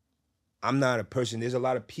 I'm not a person, there's a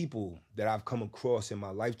lot of people that I've come across in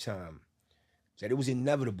my lifetime that it was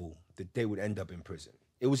inevitable that they would end up in prison.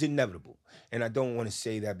 It was inevitable. And I don't want to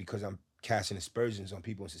say that because I'm casting aspersions on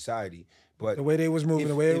people in society, but the way they was moving,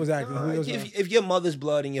 the way it was acting. If your mother's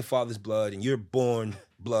blood and your father's blood and you're born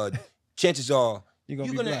blood, chances are you're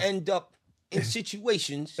gonna end up in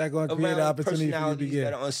situations that gonna create an opportunity personalities for you to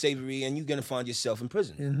that are unsavory, and you're gonna find yourself in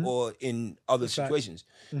prison or in other situations.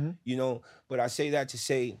 You know, but I say that to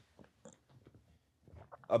say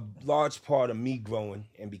a large part of me growing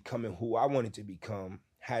and becoming who I wanted to become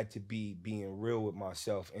had to be being real with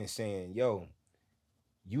myself and saying, yo,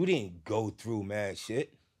 you didn't go through mad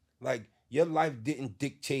shit. Like, your life didn't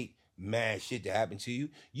dictate mad shit to happen to you.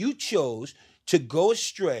 You chose to go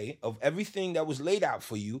astray of everything that was laid out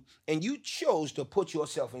for you, and you chose to put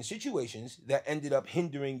yourself in situations that ended up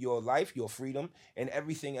hindering your life, your freedom, and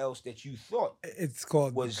everything else that you thought. It's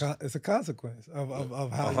called, it's a consequence of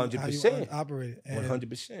how 100%. You operate.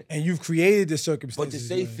 100%. And you've created the circumstances.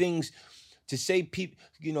 But to say things, to say people,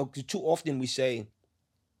 you know, too often we say,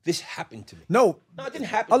 this happened to me. No, it didn't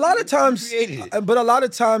happen. A lot of times, created it. But a lot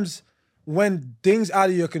of times when things out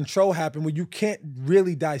of your control happen, when you can't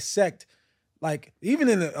really dissect, like even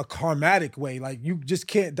in a karmatic way, like you just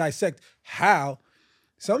can't dissect how,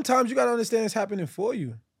 sometimes you gotta understand it's happening for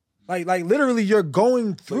you. Like literally you're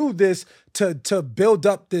going through this to build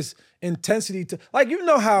up this intensity to, like, you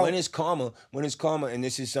know how. When it's karma, and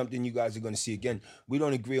this is something you guys are gonna see again, we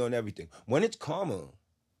don't agree on everything. When it's karma,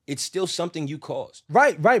 it's still something you caused.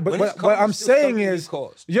 Right. But what I'm saying is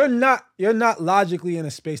you're not logically in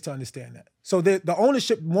a space to understand that. So the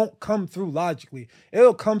ownership won't come through logically.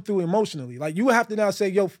 It'll come through emotionally. Like you have to now say,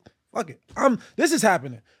 yo, fuck it. This is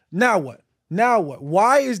happening. Now what?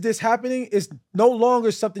 Why is this happening? It's no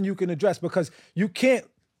longer something you can address because you can't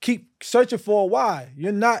keep searching for a why.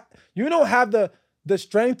 You don't have the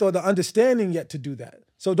strength or the understanding yet to do that.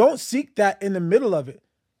 So don't seek that in the middle of it.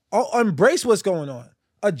 Embrace what's going on.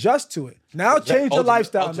 Adjust to it. Now change your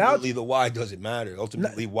lifestyle. Ultimately, the why doesn't matter.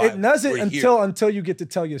 Ultimately, why it doesn't until you get to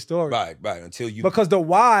tell your story. Right. Until you, because the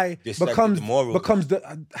why becomes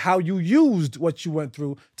the how you used what you went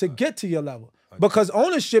through to get to your level. Because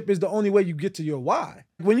ownership is the only way you get to your why.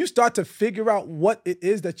 When you start to figure out what it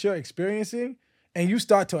is that you're experiencing and you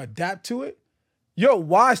start to adapt to it, your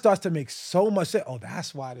why starts to make so much sense. Oh,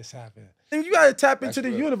 that's why this happened. And you got to tap into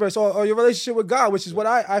the universe or your relationship with God, which is what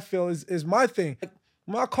I feel is my thing.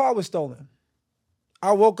 My car was stolen.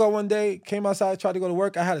 I woke up one day, came outside, tried to go to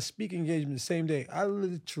work. I had a speaking engagement the same day. I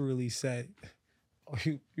literally said, oh,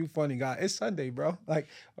 you funny guy. It's Sunday, bro. Like,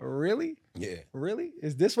 really? Yeah. Really?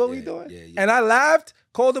 Is this what we doing? Yeah. And I laughed,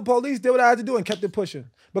 called the police, did what I had to do, and kept it pushing.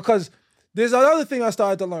 Because there's another thing I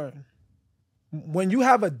started to learn. When you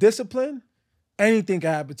have a discipline anything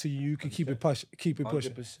can happen to you. You can keep it pushing.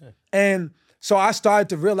 100%. And so I started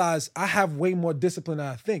to realize I have way more discipline than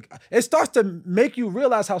I think. It starts to make you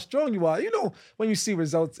realize how strong you are. You know, when you see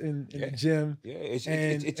results in the gym,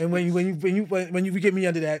 and when you get me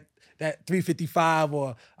under that 355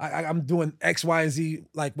 or I'm doing X, Y, and Z,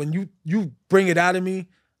 like when you bring it out of me,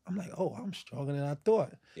 I'm like, oh, I'm stronger than I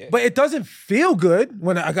thought. Yeah. But it doesn't feel good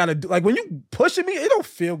when I gotta do, like when you pushing me, it don't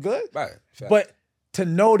feel good. Right. But to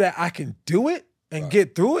know that I can do it and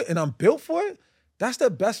get through it and I'm built for it, that's the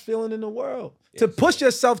best feeling in the world. To push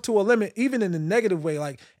yourself to a limit, even in a negative way,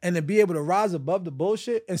 like, and to be able to rise above the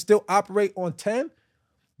bullshit and still operate on 10,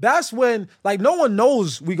 that's when, like, no one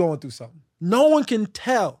knows we going through something. No one can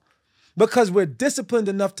tell because we're disciplined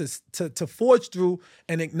enough to forge through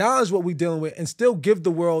and acknowledge what we're dealing with and still give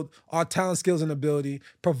the world our talent, skills, and ability,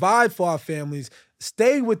 provide for our families,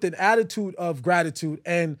 stay with an attitude of gratitude,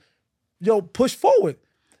 and, push forward.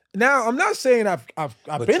 Now, I'm not saying I've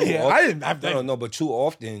been here. But too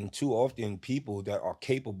often people that are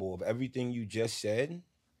capable of everything you just said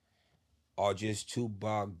are just too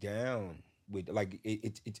bogged down with, like,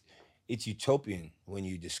 it's utopian when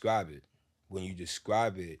you describe it. When you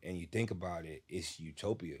describe it and you think about it, it's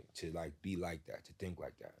utopia to, like, be like that, to think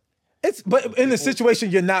like that. But in the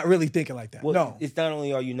situation, you're not really thinking like that. Well, no. It's not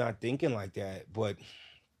only are you not thinking like that, but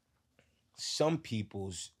some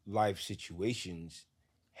people's life situations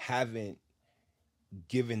haven't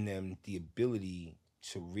given them the ability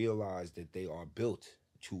to realize that they are built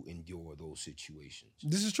to endure those situations.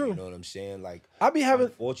 This is true. You know what I'm saying? Like,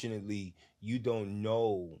 unfortunately, you don't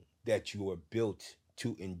know that you are built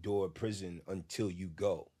to endure prison until you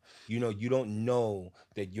go. You don't know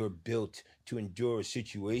that you're built to endure a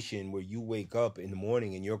situation where you wake up in the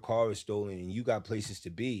morning and your car is stolen and you got places to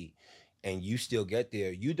be, and you still get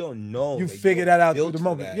there. You don't know. You figure that out through the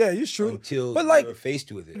moment. Yeah, you're true. Until you're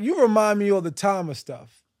faced with it. You remind me all the time of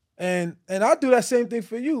stuff. And I do that same thing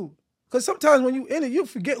for you. Because sometimes when you're in it, you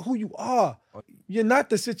forget who you are. You're not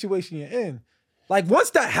the situation you're in. Like, once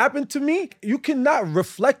that happened to me, you cannot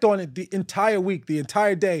reflect on it the entire week, the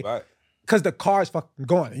entire day. Right. Because the car is fucking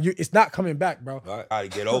gone. And it's not coming back, bro. Right. Gotta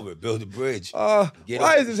get over it. Build a bridge. Why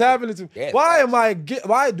is this happening to me? Yeah,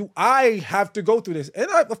 why do I have to go through this? And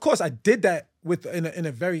of course, I did that in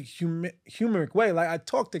a very humoric way. Like, I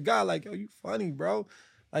talked to God like, yo, you funny, bro.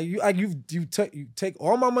 Like, you take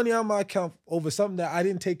all my money out of my account over something that I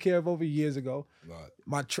didn't take care of over years ago. Right.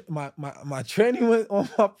 My training went on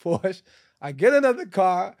my Porsche. I get another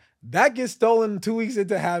car. That gets stolen 2 weeks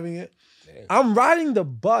into having it. Damn. I'm riding the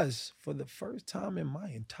bus for the first time in my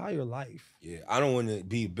entire life. Yeah, I don't want to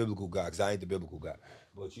be a biblical guy because I ain't the biblical guy.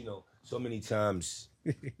 But, so many times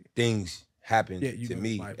things happen to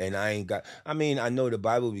me and I ain't got... I mean, I know the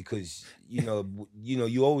Bible because,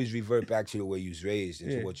 you always revert back to the way you was raised and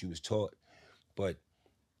to what you was taught. But,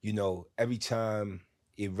 every time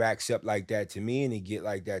it racks up like that to me and it get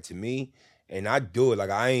like that to me, and I do it, like,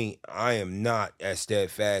 I am not as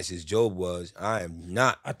steadfast as Job was. I am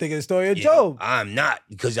not. I think it's the story of Job. I'm not,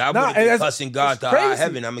 because I would be cussing God to high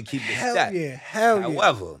heaven. I'm going to keep it stat. Hell yeah.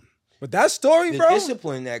 However, but that story, the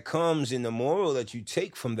discipline that comes in the moral that you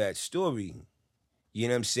take from that story, you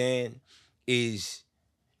know what I'm saying, is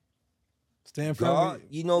stand God,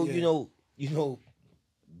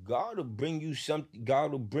 God will bring you something.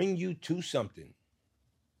 God will bring you to something.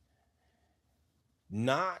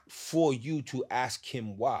 Not for you to ask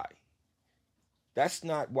him why. That's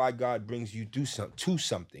not why God brings you to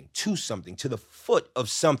something, to the foot of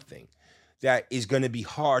something that is going to be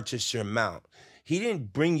hard to surmount. He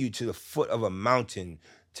didn't bring you to the foot of a mountain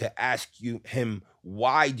to ask him,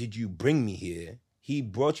 why did you bring me here? He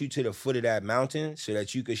brought you to the foot of that mountain so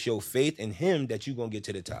that you could show faith in him that you're going to get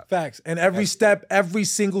to the top. Facts. And every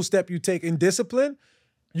single step you take in discipline,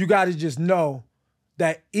 you got to just know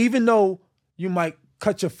that even though you might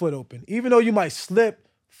cut your foot open, even though you might slip,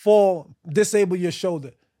 fall, disable your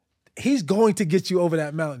shoulder, he's going to get you over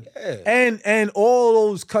that mountain. Yeah. And all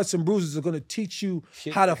those cuts and bruises are going to teach you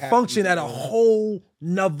how to function at a whole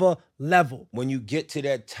nother level. When you get to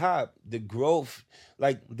that top, the growth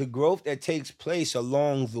that takes place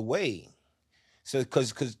along the way. So,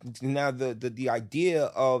 because now the idea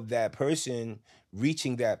of that person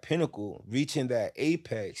reaching that pinnacle, reaching that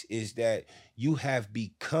apex, is that you have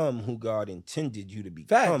become who God intended you to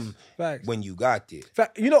become. Facts. When you got there.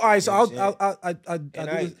 All right. So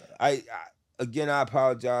I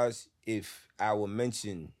apologize if our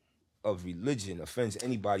mention of religion offends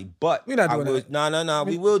anybody, but We're not I doing will, that. no,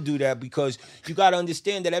 we will do that because you got to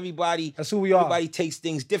understand that everybody, That's who we are. everybody takes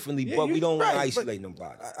things differently, Yeah, but we don't want to right, isolate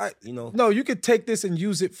nobody. You know, No, you could take this and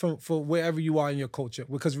use it for wherever you are in your culture.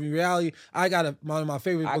 Because in reality, I got one of my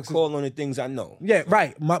favorite I books. call on the things I know. Yeah,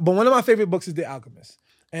 right. But one of my favorite books is The Alchemist.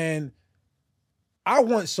 And I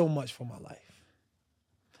want so much for my life.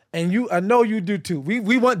 And I know you do too.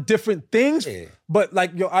 We want different things, but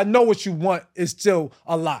like, I know what you want is still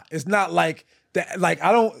a lot. It's not like that. Like,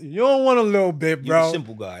 you don't want a little bit, bro. You're a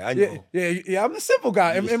simple guy. I know. Yeah. I'm the simple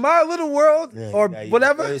guy. In my little world or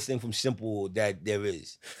whatever. Furthest thing from simple that there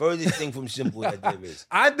is. Furthest thing from simple that there is.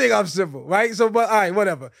 I think I'm simple, right? So, but all right,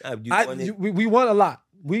 whatever. We want a lot.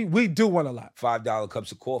 We do want a lot. $5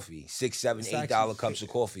 cups of coffee, $6, $7, $8 cups of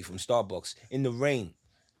coffee from Starbucks in the rain.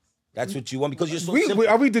 That's what you want because you're so simple.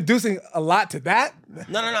 Are we deducing a lot to that?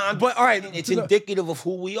 No. But all right, it's indicative of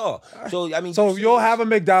who we are. So I mean, so you'll have a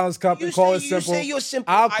McDonald's cup and call it simple. You say you're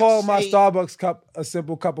simple. I'll call my Starbucks cup a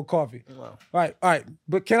simple cup of coffee. Wow. All right.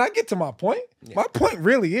 But can I get to my point? Yeah. My point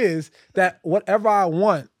really is that whatever I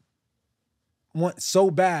want so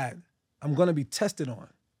bad, I'm gonna be tested on.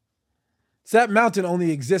 So that mountain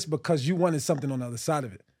only exists because you wanted something on the other side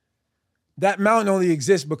of it. That mountain only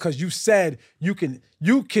exists because you said you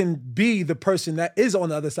can be the person that is on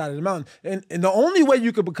the other side of the mountain. And the only way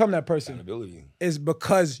you could become that person is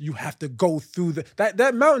because you have to go through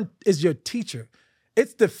that mountain is your teacher.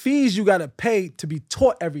 It's the fees you gotta pay to be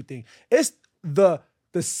taught everything. It's the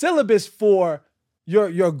syllabus for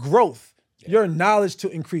your growth, your knowledge to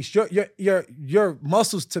increase, your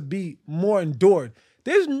muscles to be more endured.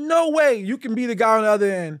 There's no way you can be the guy on the other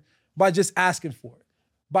end by just asking for it.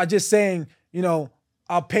 By just saying,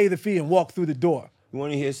 I'll pay the fee and walk through the door. You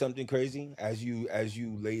want to hear something crazy? As you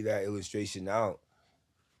lay that illustration out,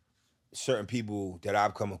 certain people that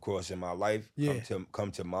I've come across in my life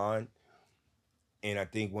come to mind. And I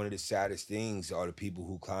think one of the saddest things are the people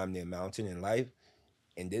who climb their mountain in life,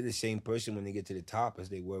 and they're the same person when they get to the top as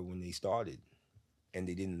they were when they started. And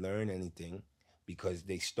they didn't learn anything because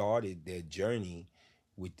they started their journey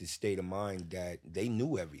with the state of mind that they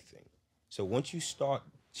knew everything. So once you start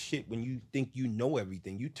shit, when you think you know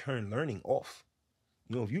everything, you turn learning off.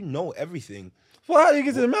 If you know everything. Well, how do you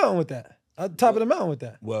get to the mountain with that? At the top of the mountain with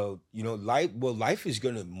that? Well, life is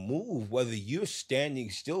gonna move whether you're standing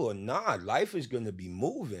still or not. Life is gonna be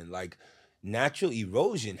moving. Like natural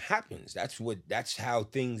erosion happens. That's how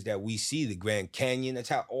things that we see, the Grand Canyon, that's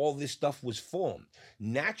how all this stuff was formed.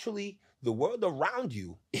 Naturally, the world around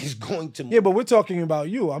you is going to move. Yeah, but we're talking about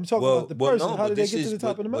you. I'm talking about the person. How did they get to the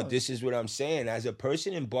top of the mountain? But this is what I'm saying. As a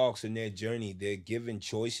person embarks on their journey, they're given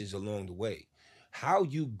choices along the way. How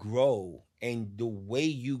you grow and the way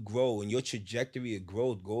you grow and your trajectory of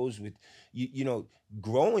growth goes with,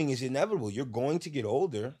 growing is inevitable. You're going to get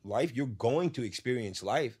older. You're going to experience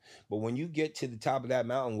life. But when you get to the top of that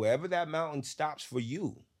mountain, wherever that mountain stops for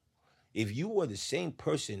you, if you are the same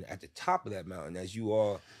person at the top of that mountain as you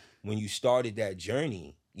are when you started that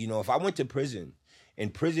journey, if I went to prison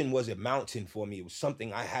and prison was a mountain for me, it was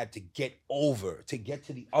something I had to get over, to get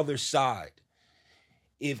to the other side.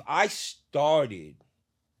 If I started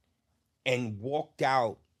and walked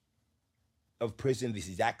out of prison the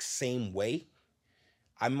exact same way,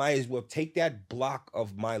 I might as well take that block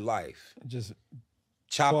of my life, just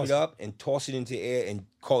chop it up and toss it into the air and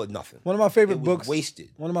call it nothing. One of my favorite books,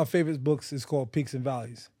 wasted. One of my favorite books is called Peaks and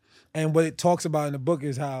Valleys. And what it talks about in the book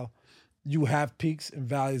is how you have peaks and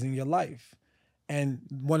valleys in your life. And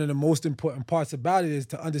one of the most important parts about it is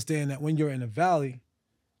to understand that when you're in a valley,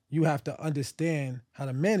 you have to understand how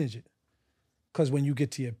to manage it. Because when you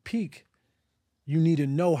get to your peak, you need to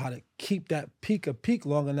know how to keep that peak a peak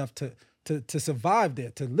long enough to survive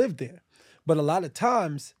there, to live there. But a lot of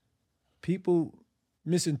times, people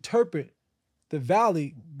misinterpret the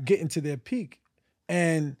valley getting to their peak,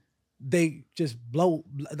 and they just blow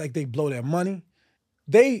their money.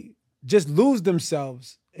 They just lose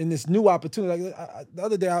themselves in this new opportunity. Like the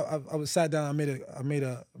other day, I was sat down. I made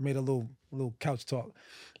a little couch talk,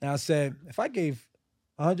 and I said, if I gave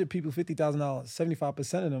 100 people $50,000,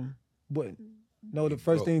 75% of them wouldn't know the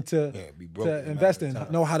first thing to invest in,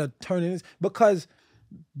 know how to turn it in, because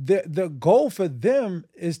the goal for them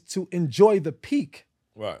is to enjoy the peak,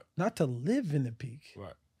 right? Not to live in the peak,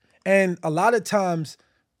 right? And a lot of times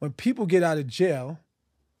when people get out of jail,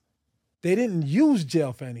 they didn't use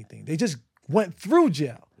jail for anything. They just went through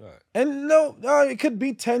jail. Right. And no, it could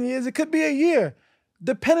be 10 years, it could be a year.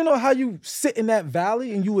 Depending on how you sit in that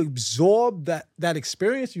valley and you absorb that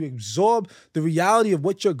experience, you absorb the reality of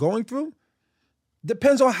what you're going through,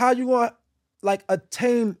 depends on how you want to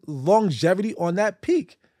attain longevity on that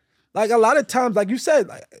peak. Like a lot of times, like you said,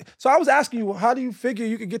 like, so I was asking you, how do you figure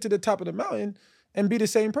you could get to the top of the mountain and be the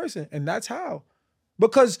same person? And that's how.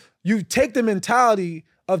 Because you take the mentality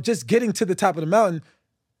of just getting to the top of the mountain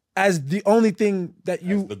as the only thing that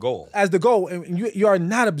you... As the goal. And you are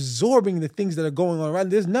not absorbing the things that are going on around.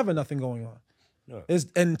 There's never nothing going on. No.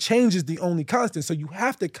 And change is the only constant. So you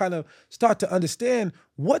have to kind of start to understand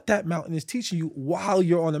what that mountain is teaching you while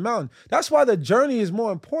you're on the mountain. That's why the journey is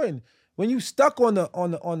more important. When you stuck on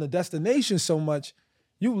the destination so much,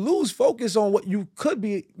 you lose focus on what you could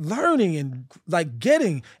be learning and like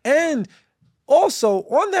getting. And also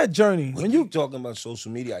on that journey, when you talking about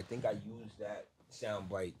social media, I think I used that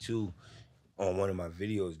soundbite too on one of my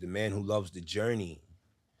videos. The man who loves the journey,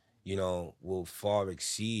 you know, will far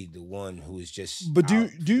exceed the one who is just. But do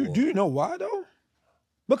you know why though?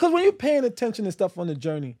 Because when you're paying attention to stuff on the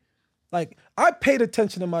journey, like I paid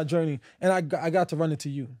attention to my journey and I got to run into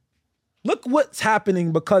you. Look what's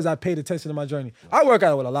happening because I paid attention to my journey. I work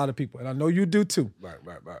out with a lot of people and I know you do too. Right.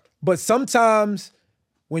 But sometimes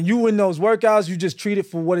when you in those workouts, you just treat it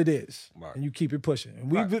for what it is, and you keep it pushing.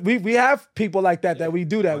 And we have people like that we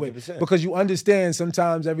do that 100%. With, because you understand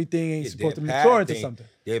sometimes everything ain't supposed to mature into something.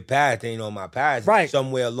 Their path ain't on my path. Right.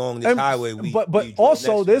 Somewhere along this highway, But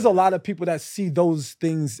also, there's a lot of people that see those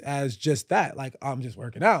things as just that. Like, I'm just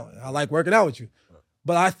working out. I like working out with you.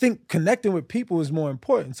 But I think connecting with people is more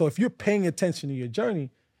important. So if you're paying attention to your journey,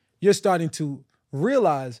 you're starting to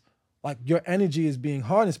realize like your energy is being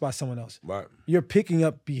harnessed by someone else. Right. You're picking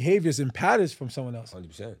up behaviors and patterns from someone else.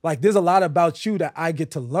 100%. Like there's a lot about you that I get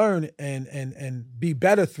to learn and be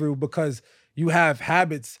better through because you have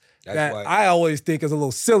habits that I always think is a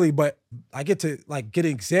little silly, but I get to like get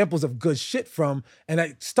examples of good shit from, and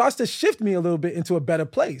it starts to shift me a little bit into a better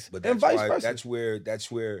place. But and vice versa. That's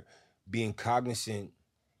where being cognizant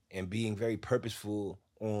and being very purposeful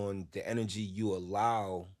on the energy you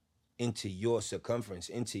allow into your circumference,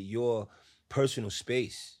 into your personal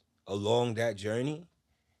space along that journey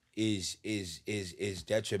is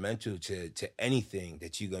detrimental to anything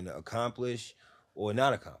that you're gonna accomplish or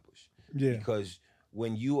not accomplish. Yeah. Because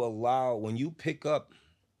when you pick up,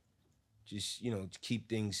 just, you know, to keep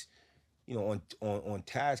things, you know, on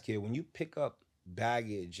task here, when you pick up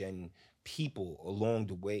baggage and people along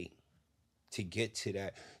the way to get to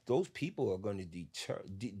that, those people are going to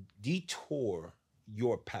detour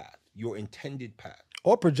your path, your intended path,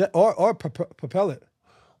 or propel it.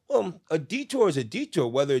 A detour is a detour.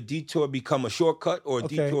 Whether a detour become a shortcut or a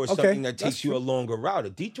detour is something that takes you a longer route. A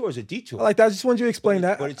detour is a detour. I like that. I just wanted you to explain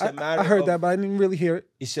that. But it's a matter. I heard that, but I didn't really hear it.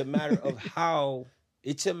 It's a matter of how.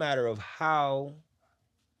 It's a matter of how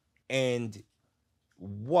and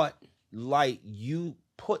what light you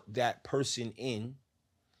put that person in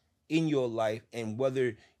your life, and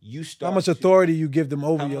whether you start how much authority you give them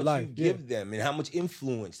over your life. You give them, and how much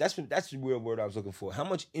influence. That's the real word I was looking for. How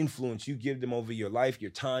much influence you give them over your life,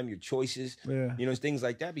 your time, your choices. Yeah. You know, things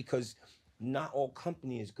like that. Because not all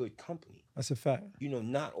company is good company. That's a fact. You know,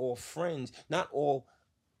 not all friends, not all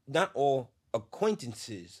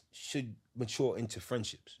acquaintances should mature into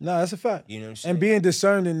friendships. No, that's a fact. You know what I'm saying? And being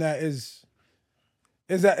discerned in that is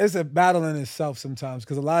a battle in itself sometimes,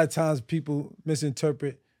 because a lot of times people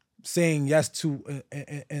misinterpret saying yes to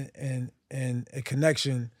a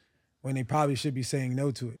connection when they probably should be saying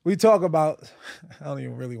no to it. We talk about, I don't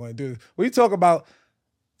even really want to do this. We talk about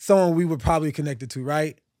someone we were probably connected to,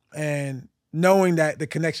 right? And knowing that the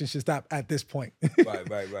connection should stop at this point.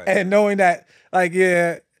 Right. And knowing that, like,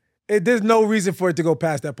 there's no reason for it to go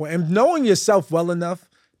past that point. And knowing yourself well enough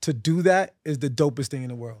to do that is the dopest thing in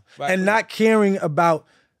the world. Right. And not caring about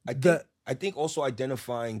I think also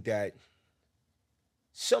identifying that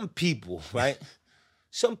some people, right?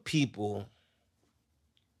 Some people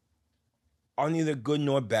are neither good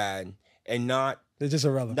nor bad, and they're just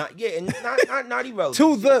irrelevant. Not irrelevant. Not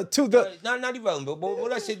irrelevant. But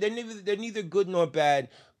what I said, they're neither good nor bad,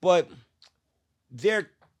 but their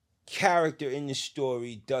character in the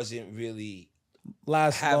story doesn't really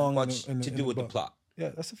have much to do with the plot. Yeah,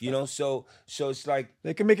 that's a fact. You know, so it's like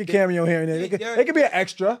they can make a cameo here and there. They can be an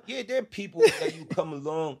extra. Yeah, there are people that you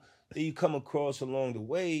come across along the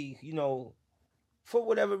way, you know, for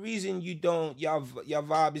whatever reason your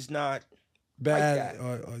vibe is not bad,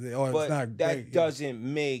 like that. or but it's not that great, doesn't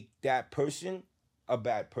make that person a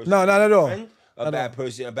bad person. No, not at all. A bad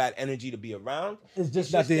person, a bad energy to be around. It's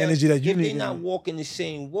just not the energy that you need. If they're not walking the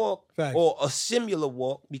same walk, Fact. Or a similar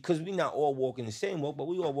walk, because we not all walking the same walk, but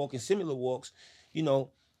we all walking similar walks, you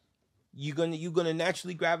know, you're gonna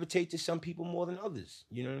naturally gravitate to some people more than others.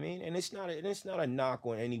 You know what I mean? And it's not a knock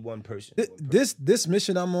on any one person. This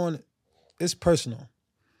mission I'm on is personal.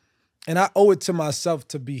 And I owe it to myself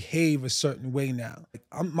to behave a certain way now.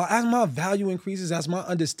 As my value increases, as my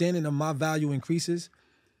understanding of my value increases,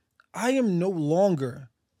 I am no longer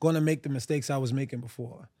going to make the mistakes I was making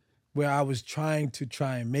before, where I was trying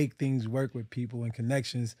and make things work with people and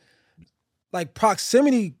connections. Like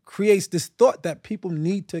proximity creates this thought that people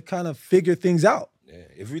need to kind of figure things out. Yeah.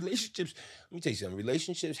 If relationships, let me tell you something,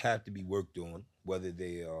 relationships have to be worked on, whether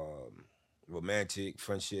they are romantic,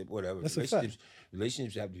 friendship, whatever. That's a fact.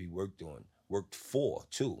 Relationships have to be worked on, worked for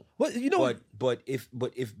too. Well, you know, but if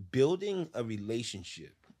building a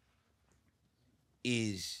relationship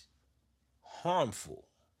is harmful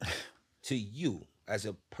to you as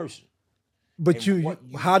a person, but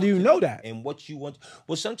how do you know that? And what you want?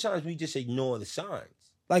 Well, sometimes we just ignore the signs.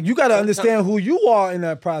 Like you got to understand who you are in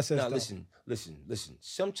that process. Now, listen.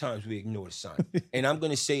 Sometimes we ignore the signs, and I'm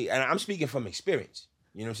gonna say, and I'm speaking from experience.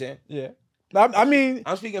 You know what I'm saying? Yeah. I mean,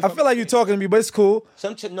 I'm speaking. I feel like you're talking to me, but it's cool.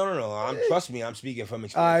 No. Trust me, I'm speaking from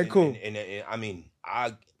experience. All right, cool. And I mean,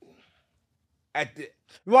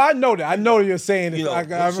 well, I know that. I know what you're saying. You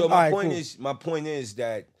know, so my point is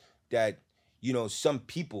that you know, some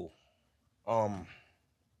people, the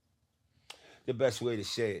best way to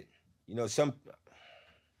say it, you know,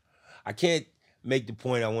 I can't make the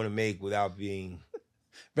point I want to make without being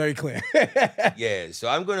very clear. Yeah, so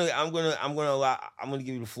I'm gonna give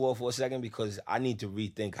you the floor for a second because I need to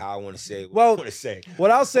rethink how I want to say what I want to say. What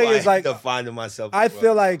I'll say is like defining myself. I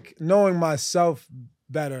feel like knowing myself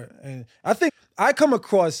better, and I think I come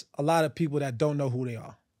across a lot of people that don't know who they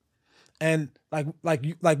are, and like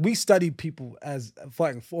we study people as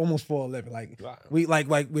for almost for a living.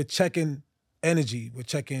 Like we're checking energy, we're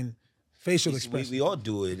checking facial expression. We all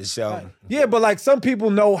do it. It's yeah, but like some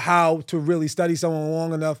people know how to really study someone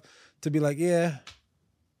long enough to be like, yeah,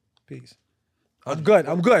 peace. I'm good.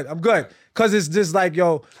 Cause it's just like,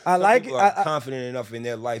 yo, confident enough in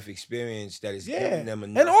their life experience that is giving them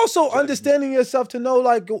enough. And also understanding yourself to know,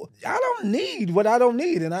 like, I don't need what I don't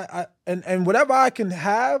need. And whatever I can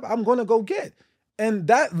have, I'm gonna go get. And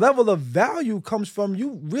that level of value comes from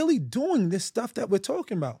you really doing this stuff that we're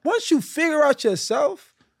talking about. Once you figure out yourself,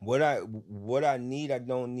 what I need, I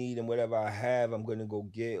don't need, and whatever I have, I'm gonna go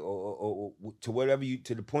get, or to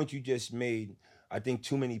the point you just made. I think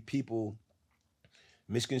too many people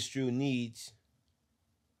misconstrue needs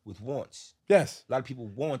with wants. Yes, a lot of people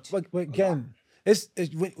want. But again, it's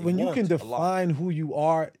when you can define who you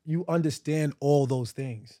are, you understand all those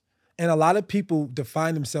things. And a lot of people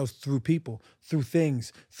define themselves through people, through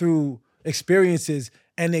things, through experiences,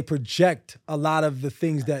 and they project a lot of the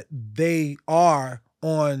things that they are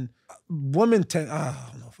on. Women I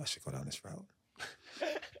don't know if I should go down this route.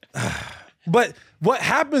 But what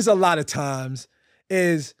happens a lot of times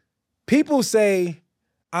is people say,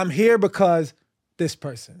 I'm here because this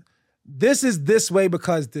person. This is this way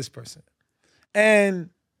because this person. And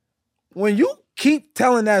when you keep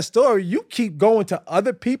telling that story, you keep going to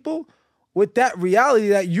other people with that reality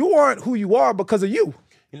that you aren't who you are because of you.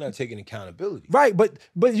 You're not taking accountability. Right, but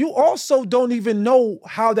you also don't even know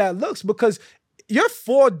how that looks because you're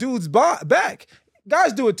 4 dudes back.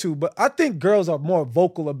 Guys do it too, but I think girls are more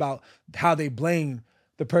vocal about how they blame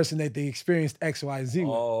the person that they experienced X, Y, Z with.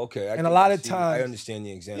 Oh, okay. And a lot of times, I understand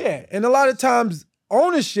the example. Yeah, and a lot of times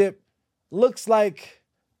ownership looks like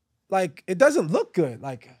it doesn't look good.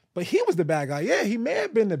 Like, but he was the bad guy. Yeah, he may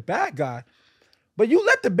have been the bad guy, but you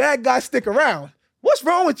let the bad guy stick around. What's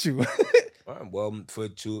wrong with you? Well, for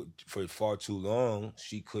far too long,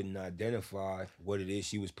 she couldn't identify what it is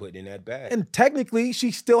she was putting in that bag. And technically,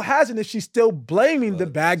 she still hasn't if she's still blaming the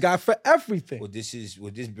bad guy for everything. Well,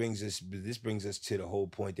 this brings us to the whole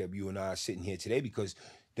point that you and I are sitting here today, because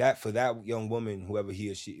for that young woman, whoever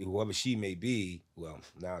she may be, well,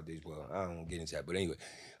 nowadays, I don't want to get into that, but anyway,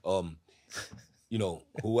 you know,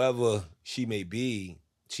 whoever she may be,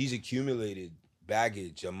 she's accumulated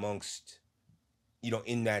baggage amongst, you know,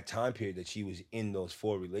 in that time period that she was in those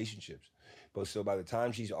 4 relationships. But so by the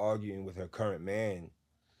time she's arguing with her current man,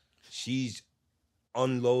 she's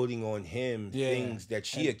unloading on him things that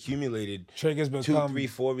she accumulated. Triggers become 2, 3,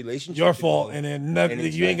 4 relationships. Your fault, and then nothing.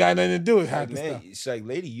 And you ain't got nothing to do with half the stuff. It's like,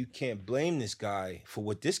 lady, you can't blame this guy for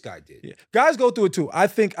what this guy did. Yeah. Guys go through it too. I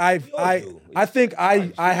think I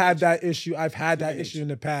have that issue. I've had that issue in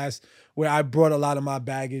the past where I brought a lot of my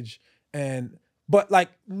baggage But like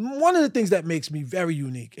one of the things that makes me very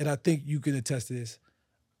unique, and I think you can attest to this,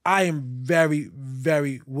 I am very,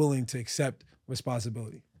 very willing to accept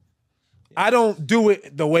responsibility. I don't do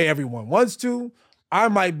it the way everyone wants to. I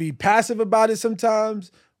might be passive about it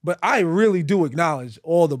sometimes, but I really do acknowledge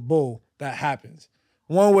all the bull that happens.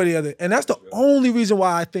 One way or the other. And that's the only reason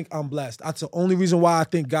why I think I'm blessed. That's the only reason why I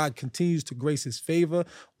think God continues to grace his favor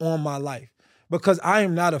on my life. Because I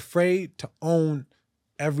am not afraid to own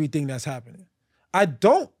everything that's happening. I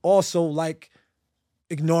don't also like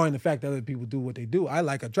ignoring the fact that other people do what they do. I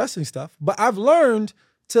like addressing stuff. But I've learned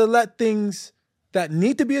to let things that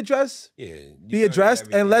need to be addressed be addressed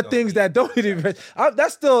and let things that don't need to be addressed.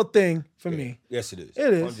 That's still a thing for me. Yes, it is.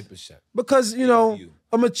 It is. 100%. Because, on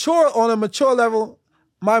a mature level,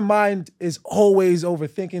 my mind is always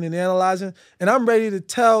overthinking and analyzing, and I'm ready to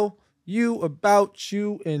tell you about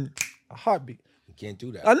you in a heartbeat. You can't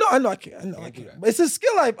do that. I know I can't. But it's a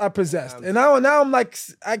skill I possessed. And now I'm like,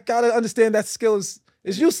 I gotta understand that skill is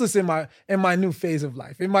useless in my new phase of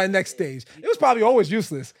life, in my next stage. It was probably always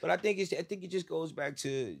useless. But I think it just goes back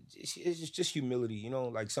to it's just humility.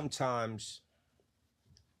 Like sometimes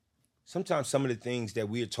some of the things that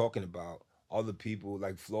we're talking about, other people,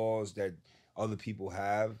 like flaws that other people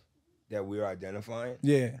have that we're identifying.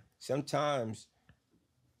 Yeah. Sometimes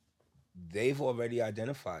they've already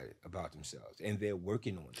identified it about themselves and they're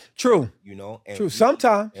working on it. True. And true.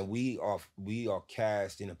 Sometimes. And we are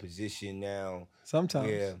cast in a position now sometimes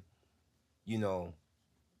where,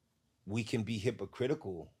 we can be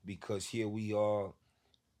hypocritical because here we are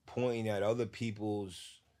pointing at other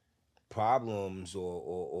people's problems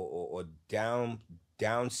or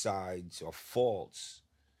downsides or faults,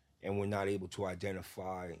 and we're not able to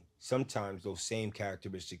identify sometimes those same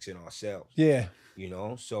characteristics in ourselves. Yeah.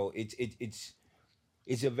 So it's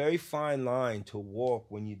a very fine line to walk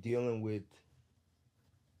when you're dealing with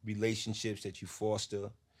relationships that you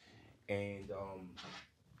foster. And,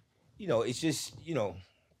 it's just,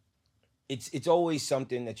 it's always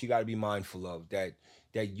something that you got to be mindful of, that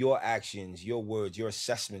your actions, your words, your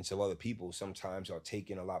assessments of other people sometimes are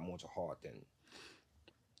taken a lot more to heart than...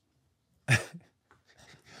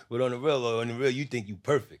 But on the real, you think you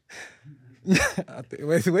perfect.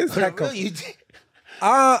 Where's that come?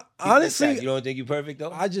 Honestly, you don't think you perfect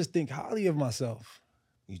though? I just think highly of myself.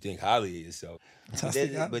 You think highly of yourself.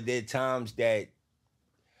 But there are times that,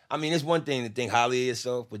 it's one thing to think highly of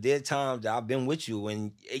yourself, but there are times that I've been with you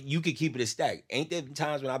and you can keep it a stack. Ain't there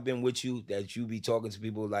times when I've been with you that you be talking to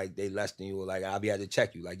people like they less than you, or like I'll be able to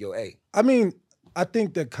check you, like, yo, hey. I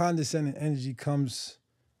think the condescending energy comes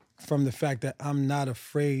from the fact that I'm not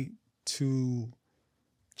afraid to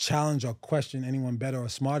challenge or question anyone better or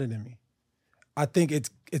smarter than me. I think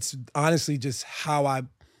it's honestly just how I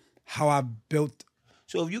built.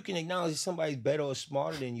 So if you can acknowledge somebody's better or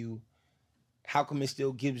smarter than you, how come it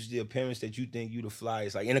still gives the appearance that you think you the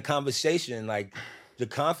flyest? Like in a conversation, like the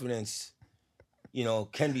confidence,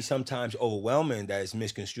 can be sometimes overwhelming that it's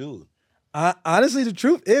misconstrued. Honestly, the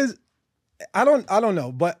truth is, I don't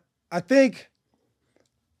know, but I think.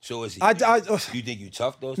 So is it? You think you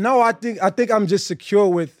tough though? No, I think I'm just secure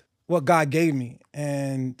with what God gave me,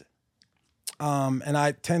 and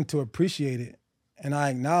I tend to appreciate it, and I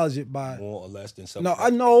acknowledge it by more or less than something. No, I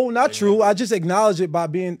know, not true. I just acknowledge it by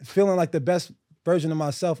feeling like the best version of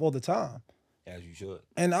myself all the time. As you should.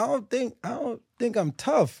 And I don't think I'm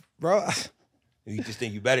tough, bro. You just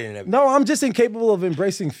think you're better than everybody. No, I'm just incapable of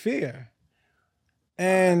embracing fear,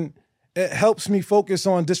 and it helps me focus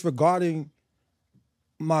on disregarding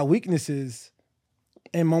my weaknesses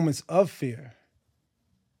in moments of fear.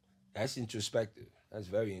 That's introspective. That's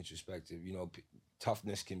very introspective.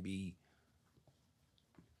 Toughness can be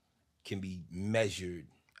measured.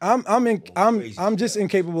 I'm just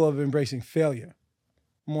incapable of embracing failure,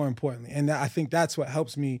 more importantly, and I think that's what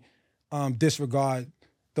helps me disregard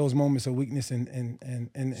those moments of weakness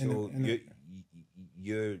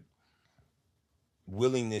your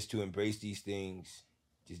willingness to embrace these things.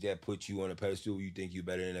 Does that put you on a pedestal where you think you're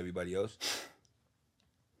better than everybody else?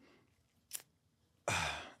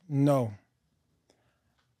 No.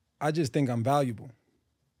 I just think I'm valuable.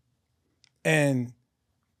 And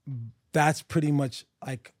that's pretty much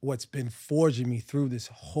like what's been forging me through this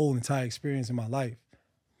whole entire experience in my life.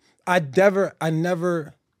 I met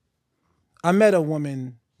a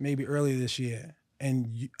woman maybe earlier this year,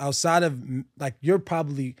 and outside of, like, you're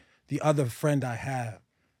probably the other friend I have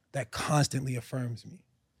that constantly affirms me.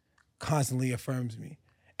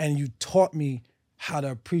 And you taught me how to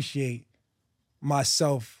appreciate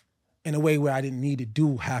myself in a way where I didn't need to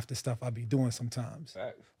do half the stuff I be doing sometimes.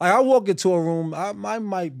 Right. Like I walk into a room, I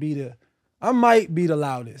might be the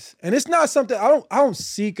loudest. And it's not something, I don't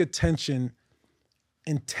seek attention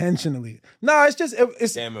intentionally. Nah, it's just,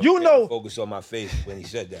 it's, Damn, you know. Focus on my face when he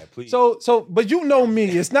said that, please. So, but you know me.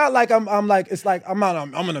 It's not like I'm on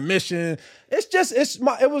a mission. It's just,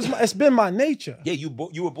 it's been my nature. Yeah,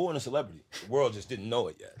 you were born a celebrity. The world just didn't know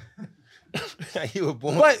it yet. You were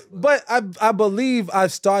born. But I believe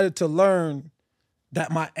I've started to learn that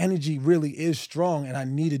my energy really is strong, and I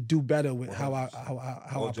need to do better with how I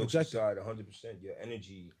All jokes project it. aside, 100%. Your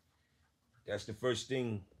energy. That's the first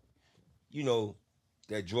thing, you know,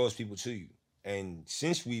 that draws people to you. And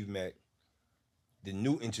since we've met, the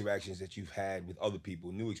new interactions that you've had with other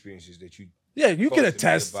people, new experiences that you Yeah, you talk can to me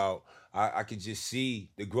attest. about, I could just see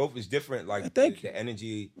the growth is different. Like Thank you. the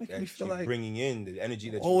energy Make me that feel you're like bringing in, the energy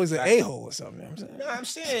that Always you're an a-hole or something. You know what I'm saying? No, I'm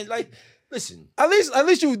saying, like, listen, At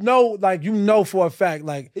least you know, like you know for a fact,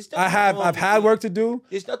 like It's nothing wrong I've with had it. work to do.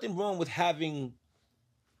 there's nothing wrong with having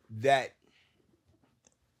that,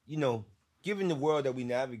 you know, given the world that we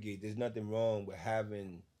navigate, there's nothing wrong with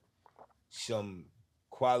having some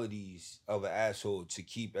qualities of an asshole to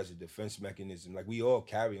keep as a defense mechanism. Like we all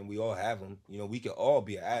carry them, we all have them. You know, we could all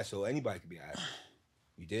be an asshole. Anybody could be an asshole.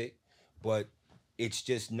 You dig? But it's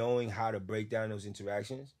just knowing how to break down those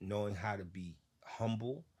interactions, knowing how to be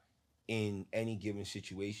humble in any given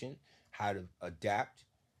situation, how to adapt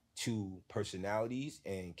to personalities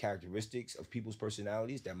and characteristics of people's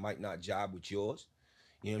personalities that might not jibe with yours.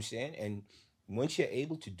 You know what I'm saying? And once you're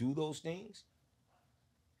able to do those things,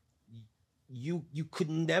 you could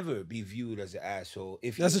never be viewed as an asshole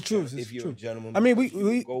if That's you're the truth. If It's you're true. a gentleman. I mean, because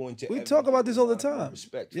we you go into talk every about this all the line of time.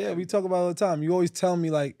 respect for Yeah, we everybody. talk about it all the time. You always tell me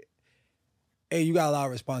like, "Hey, you got a lot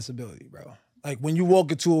of responsibility, bro. Like when you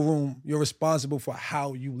walk into a room, you're responsible for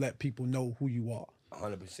how you let people know who you are."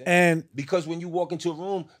 100%. And because when you walk into a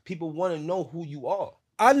room, people want to know who you are.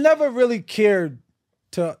 I never really cared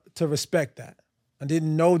to respect that. I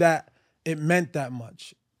didn't know that it meant that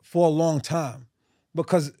much for a long time,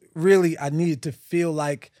 because really I needed to feel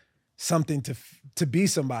like something to be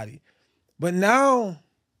somebody. But now,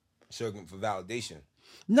 Searching for validation.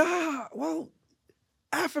 well,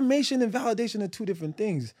 affirmation and validation are two different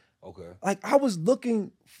things. Okay. Like I was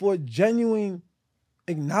looking for genuine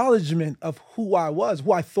acknowledgement of who I was,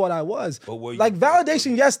 who I thought I was. But were you- Like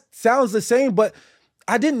validation, yes, sounds the same, but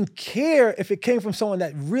I didn't care if it came from someone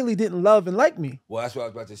that really didn't love and like me. Well, that's what I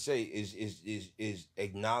was about to say. Is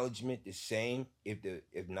acknowledgement the same if the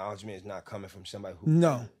acknowledgement is not coming from somebody who?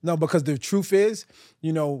 No, because the truth is,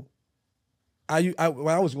 you know, I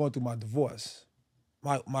when I was going through my divorce,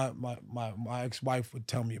 my ex-wife would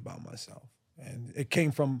tell me about myself, and it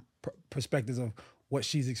came from perspectives of what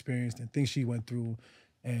she's experienced and things she went through,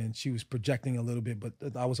 and she was projecting a little bit, but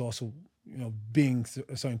I was also, you know, being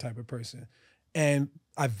a certain type of person, and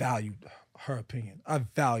I valued her opinion. I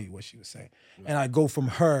value what she was saying, and I go from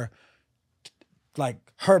her, like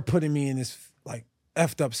her putting me in this like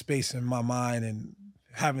effed up space in my mind and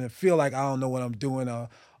having to feel like I don't know what I'm doing or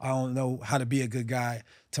I don't know how to be a good guy,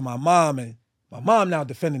 to my mom, and my mom now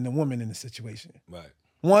defending the woman in the situation. Right.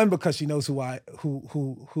 One, because she knows who I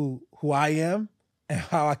am and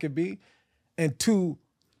how I could be, and two,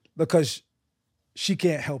 because she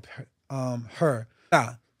can't help her.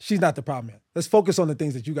 Nah, she's not the problem. Let's focus on the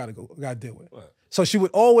things that you gotta deal with. Right. So she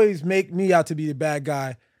would always make me out to be the bad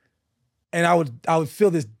guy, and I would feel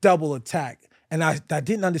this double attack, and I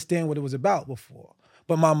didn't understand what it was about before.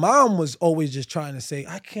 But my mom was always just trying to say,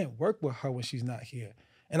 I can't work with her when she's not here,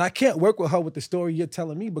 and I can't work with her with the story you're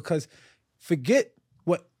telling me, because forget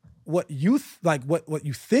what you what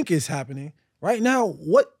you think is happening right now.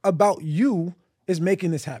 What about you is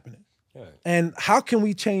making this happening? Right. And how can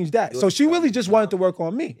we change that? So she really just wanted to work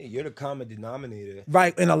on me. Yeah, you're the common denominator.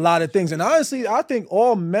 Right, in a lot of things. And honestly, I think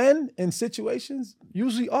all men in situations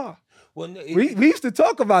usually are. Well, no, We used to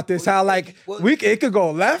talk about this, how like it could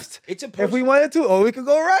go left It's a if we personal- wanted to, or we could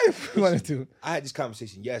go right if we wanted to. I had this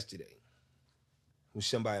conversation yesterday with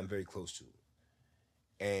somebody I'm very close to.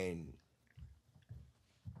 And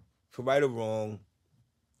for right or wrong,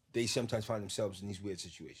 they sometimes find themselves in these weird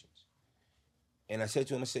situations. And I said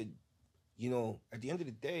to him, I said, you know, at the end of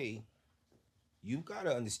the day, you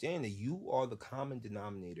gotta understand that you are the common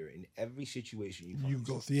denominator in every situation you find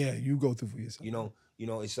yourself. You go through for yourself. You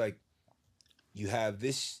know, it's like you have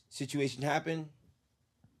this situation happen.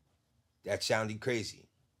 That sounded crazy.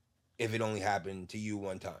 If it only happened to you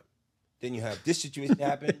one time. Then you have this situation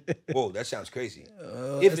happen. Whoa, that sounds crazy.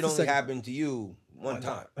 If it only happened to you one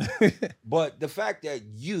time. But the fact that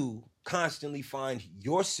you constantly find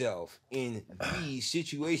yourself in these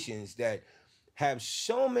situations that have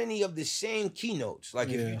so many of the same keynotes. Like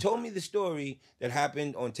if you told me the story that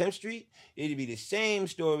happened on 10th Street, it'd be the same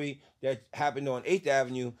story that happened on 8th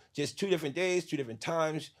Avenue, just 2 different days, 2 different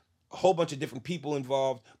times, a whole bunch of different people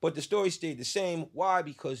involved, but the story stayed the same. Why?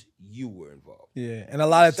 Because you were involved. Yeah, and a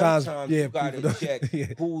lot of times, you gotta people don't- check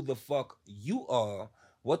who the fuck you are,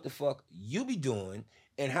 what the fuck you be doing,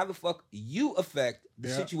 and how the fuck you affect the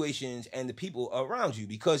situations and the people around you.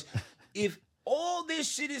 Because if all this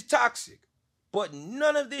shit is toxic, but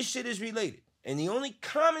none of this shit is related, and the only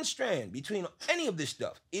common strand between any of this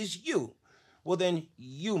stuff is you, well then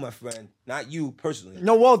you, my friend, not you personally.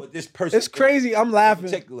 No, well, but this person. it's crazy. I'm laughing.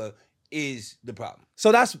 In particular is the problem.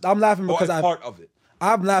 So I'm laughing because part of it.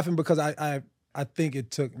 I'm laughing because I think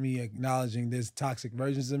it took me acknowledging there's toxic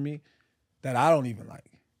versions of me that I don't even like.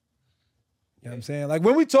 You know what I'm saying? Like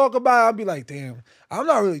when we talk about it, I'll be like, damn, I'm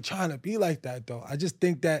not really trying to be like that though. I just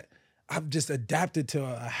think that I've just adapted to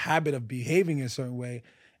a habit of behaving in a certain way.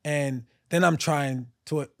 And then I'm trying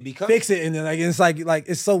to fix it. And then it's like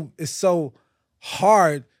it's so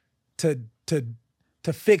hard to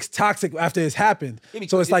fix toxic after it's happened.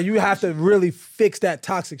 So it's like you have to really fix that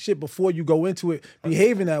toxic shit before you go into it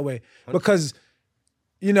behaving that way. Because,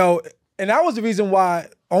 you know, and that was the reason why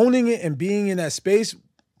owning it and being in that space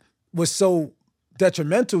was so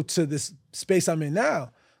detrimental to this space I'm in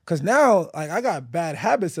now. Because now, like, I got bad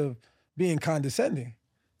habits of being condescending.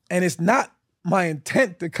 And it's not my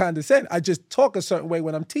intent to condescend. I just talk a certain way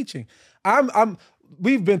when I'm teaching.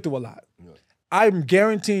 We've been through a lot. I'm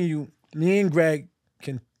guaranteeing you, me and Greg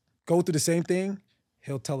can go through the same thing.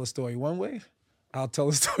 He'll tell a story one way. I'll tell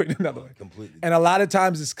a story another way. Completely. And a lot of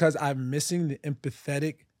times it's because I'm missing the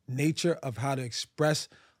empathetic nature of how to express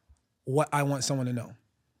what I want someone to know.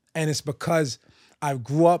 And it's because I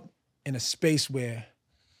grew up in a space where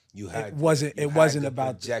it wasn't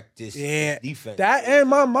about project this defense. That, and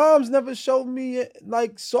my mom's never showed me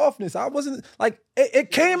like softness. I wasn't like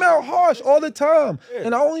it came out harsh all the time,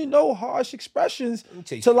 and I only know harsh expressions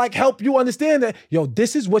to like help you understand that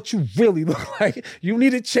this is what you really look like. You need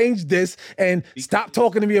to change this and stop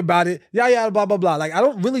talking to me about it. Yeah, blah blah blah. Like I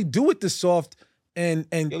don't really do it this soft, and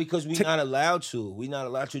because we're not allowed to. We're not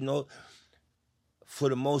allowed to know. For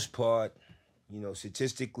the most part,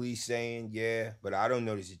 statistically saying, but I don't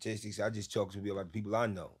know the statistics. I just talk to people about the people I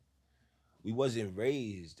know. We wasn't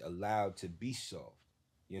raised allowed to be soft. You know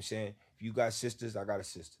what I'm saying? If you got sisters, I got a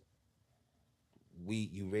sister.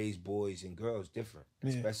 You raise boys and girls different,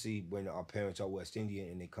 especially when our parents are West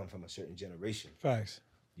Indian and they come from a certain generation. Facts.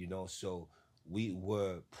 So we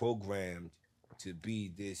were programmed to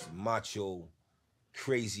be this macho,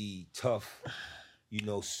 crazy, tough,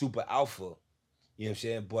 super alpha. You know what I'm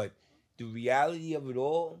saying? But the reality of it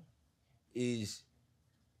all is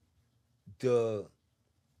the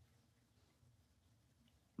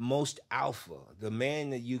most alpha, the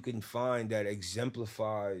man that you can find that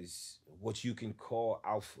exemplifies what you can call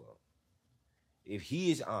alpha. If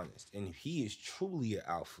he is honest and if he is truly an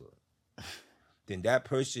alpha, then that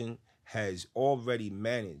person has already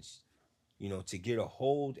managed, to get a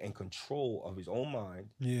hold and control of his own mind,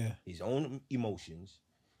 his own emotions,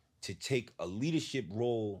 to take a leadership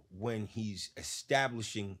role when he's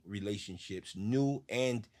establishing relationships, new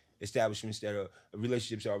and establishments that are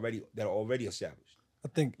already established. I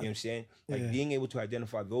think you know what I'm saying? Like being able to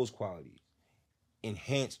identify those qualities,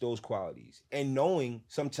 enhance those qualities, and knowing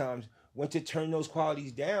sometimes when to turn those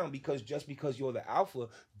qualities down because just because you're the alpha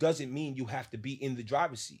doesn't mean you have to be in the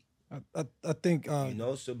driver's seat. I think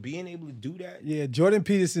so being able to do that. Yeah, Jordan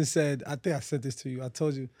Peterson said, I think I sent this to you. I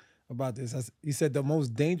told you about this. He said the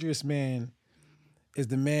most dangerous man is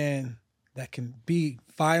the man that can be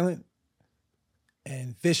violent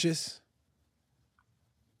and vicious,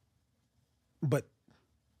 but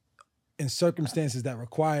in circumstances that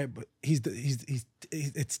require it, but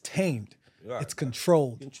it's tamed. Right. It's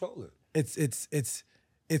controlled. Control it.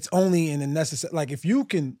 It's only in the necessary. Like if you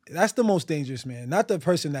can, that's the most dangerous man. Not the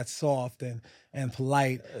person that's soft and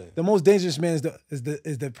polite. Yeah. The most dangerous man is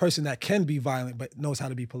the person that can be violent but knows how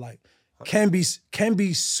to be polite. Can be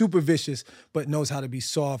super vicious but knows how to be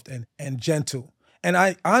soft and gentle. And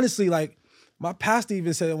I honestly, like, my pastor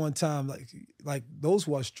even said at one time, like those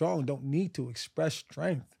who are strong don't need to express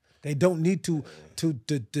strength. They don't need to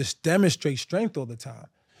just demonstrate strength all the time.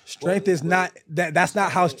 Strength is not that's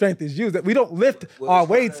not how strength is used. We don't lift our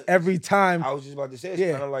weights every time. I was just about to say,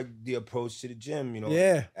 it's kind of like the approach to the gym,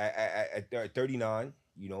 At 39,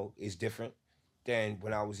 is different than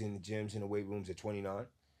when I was in the gyms and the weight rooms at 29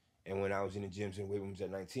 and when I was in the gyms and weight rooms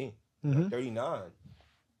at 19. Mm-hmm. At 39,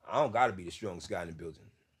 I don't got to be the strongest guy in the building.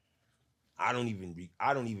 I don't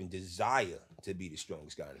even desire to be the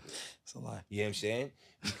strongest guy in the building. It's a lie. You know what I'm saying?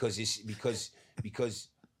 Because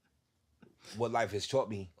what life has taught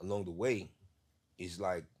me along the way is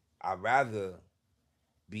like I'd rather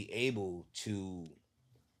be able to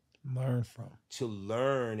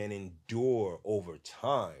learn and endure over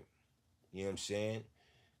time, you know what I'm saying,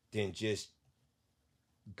 than just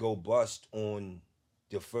go bust on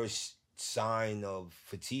the first sign of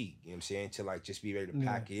fatigue, you know what I'm saying, to like just be ready to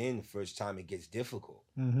pack it in the first time it gets difficult.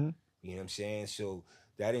 Mm-hmm. You know what I'm saying? So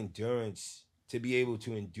that endurance to be able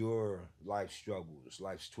to endure life's struggles,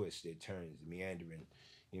 life's twists, their turns, meandering. You know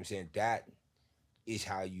what I'm saying? That is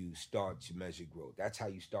how you start to measure growth. That's how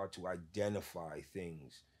you start to identify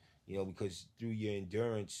things. Because through your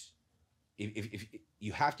endurance, if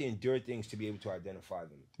you have to endure things to be able to identify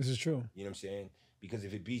them. This is true. You know what I'm saying? Because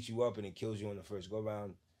if it beats you up and it kills you on the first go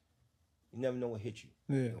round, you never know what hit you.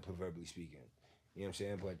 Yeah. Proverbially speaking. You know what I'm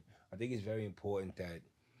saying? But I think it's very important that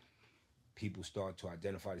people start to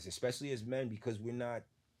identify this, especially as men, because we're not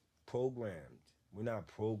programmed. We're not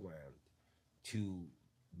programmed to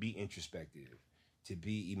be introspective, to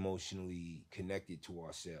be emotionally connected to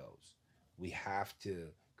ourselves. We have to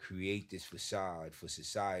create this facade for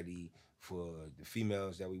society, for the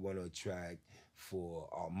females that we want to attract, for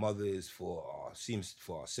our mothers, for our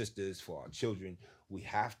sisters, for our children. We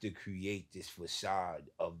have to create this facade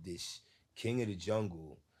of this king of the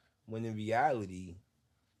jungle, when in reality,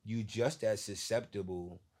 you just as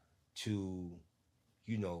susceptible to,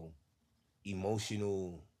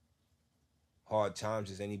 emotional hard times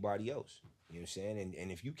as anybody else. You know what I'm saying?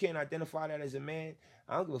 And if you can't identify that as a man,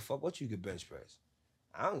 I don't give a fuck what you could bench press.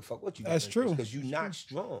 I don't give a fuck what you can That's bench true. press, because you're not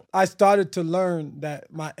strong. I started to learn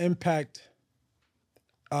that my impact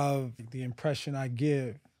of the impression I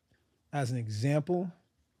give as an example,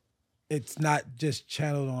 it's not just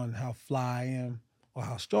channeled on how fly I am or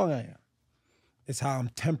how strong I am. It's how I'm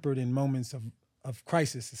tempered in moments of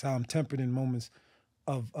crisis. It's how I'm tempered in moments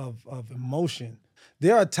of emotion.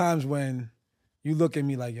 There are times when you look at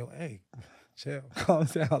me like, yo, hey, chill, calm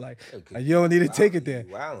down. Like you don't need to take it there.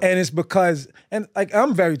 Wow. And it's because, and like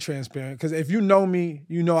I'm very transparent, because if you know me,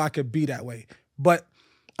 you know I could be that way. But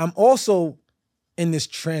I'm also in this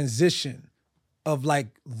transition of like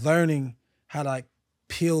learning how to like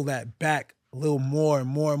peel that back a little more and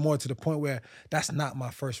more and more, to the point where that's not my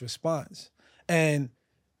first response. And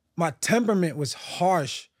my temperament was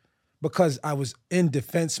harsh because I was in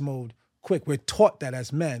defense mode quick. We're taught that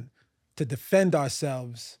as men, to defend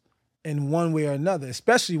ourselves in one way or another,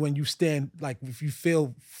 especially when you stand, like if you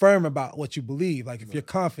feel firm about what you believe, like if you're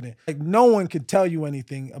confident. Like no one can tell you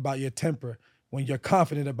anything about your temper when you're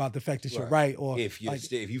confident about the fact that you're right, or if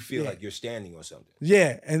you feel like you're standing on something.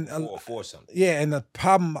 Yeah, and or for something. Yeah, and the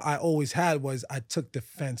problem I always had was I took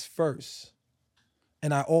defense first.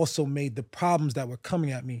 And I also made the problems that were coming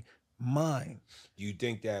at me mine. Do you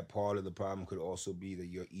think that part of the problem could also be that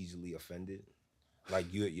you're easily offended?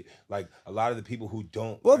 Like you like a lot of the people who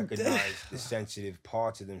don't recognize the sensitive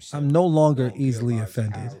parts of themselves. I'm no longer easily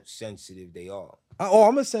offended. How sensitive they are.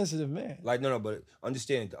 I'm a sensitive man. Like no, but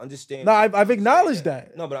understand. No, I've acknowledged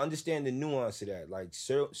that. No, but understand the nuance of that. Like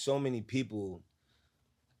so many people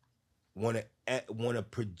want to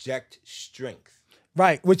project strength.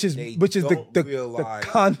 Right, which is the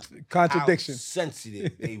contradiction. How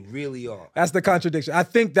sensitive they really are. That's the contradiction. I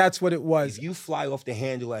think that's what it was. If you fly off the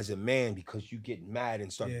handle as a man because you get mad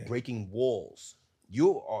and start breaking walls,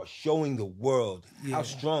 you are showing the world how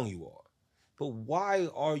strong you are. But why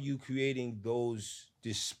are you creating those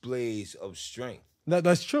displays of strength? No,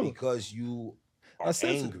 that's true. Because you are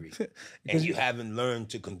angry and you haven't learned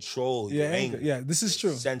to control your anger. Yeah, this is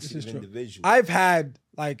true. Sensitive individual.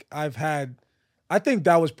 I think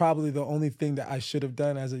that was probably the only thing that I should have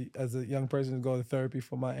done as a young person, to go to therapy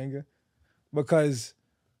for my anger, because,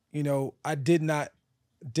 I did not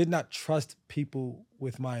trust people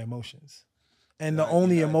with my emotions, and the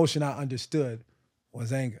only emotion I understood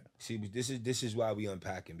was anger. See, this is why we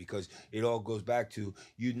unpacking, because it all goes back to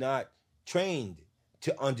you're not trained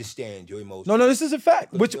to understand your emotions. No, this is a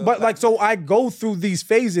fact. So I go through these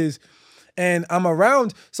phases. And I'm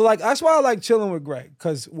around, so like that's why I like chilling with Greg,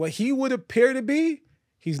 because what he would appear to be,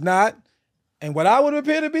 he's not, and what I would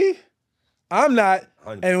appear to be, I'm not.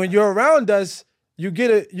 100%. And when you're around us, you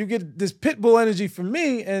get this pit bull energy from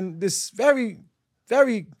me, and this very,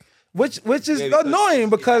 very, which is annoying,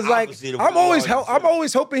 because like I'm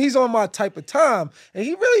always hoping he's on my type of time, and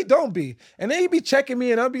he really don't be, and then he be checking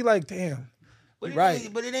me, and I'll be like, damn. But right,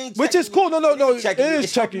 but it ain't. Which is cool. No, it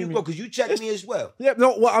is checking me, because you check me as well. Yeah,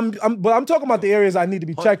 no. Well, I'm talking about the areas I need to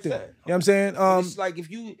be checked in. You know what I'm saying? It's like if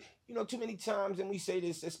you too many times, and we say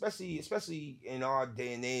this, especially in our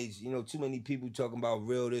day and age, too many people talking about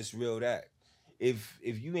real this, real that. If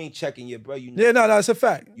you ain't checking your bro, no, it's a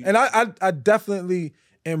fact. And I definitely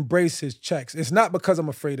embrace his checks. It's not because I'm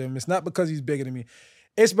afraid of him. It's not because he's bigger than me.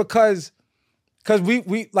 It's because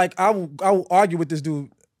we like I will argue with this dude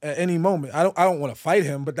at any moment. I don't want to fight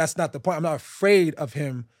him, but that's not the point. I'm not afraid of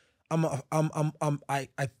him. I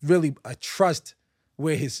trust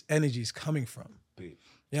where his energy is coming from. You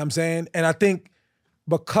know what I'm saying? And I think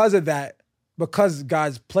because of that, because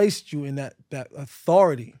God's placed you in that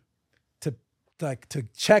authority to to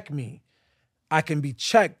check me, I can be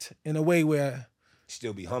checked in a way where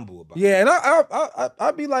Still be humble about it. yeah, and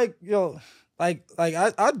I'd be like, yo,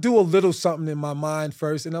 I do a little something in my mind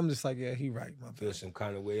first, and I'm just like, yeah, he right, my Feel bad. some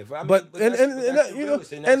kind of way. If I But that's the you know,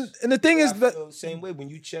 realest, and the thing is I that feel the same way when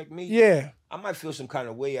you check me. yeah, I might feel some kind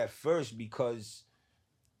of way at first because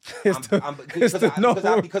it's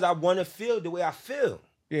the because I want to feel the way I feel.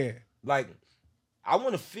 yeah, Like I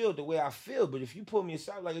want to feel the way I feel, but if you pull me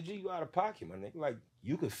aside, like, G, you out of pocket, my nigga. Like,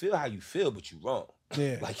 you can feel how you feel, but you wrong.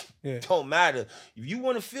 yeah, Like, yeah. it don't matter. If you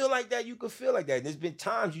want to feel like that, you can feel like that. And there's been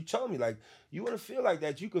times you told me, like, you want to feel like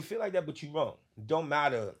that, you can feel like that, but you wrong. It don't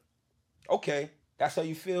matter. Okay, that's how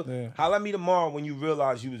you feel. Yeah. Holla at me tomorrow when you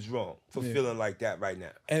realize you was wrong for Yeah. feeling like that right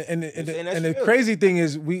now. And that's the real. crazy thing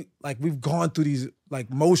is we've gone through these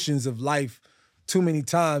like motions of life too many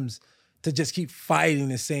times to just keep fighting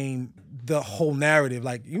the whole narrative.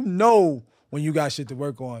 Like, you know, when you got shit to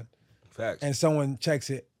work on Facts. and someone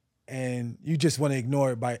checks it and you just want to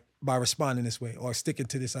ignore it by responding this way or sticking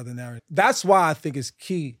to this other narrative. That's why I think it's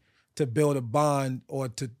key to build a bond or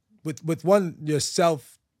to with one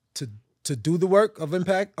yourself to do the work of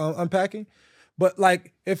unpacking. But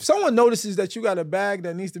like, if someone notices that you got a bag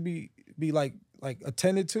that needs to be like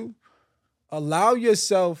attended to, allow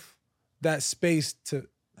yourself that space to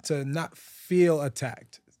not feel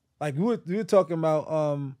attacked. Like we were talking about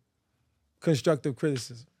constructive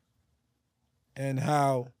criticism and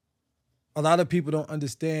how a lot of people don't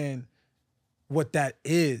understand what that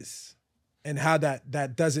is and how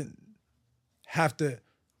that doesn't have to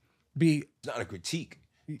be. It's not a critique.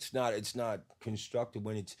 It's not constructive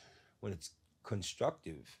when it's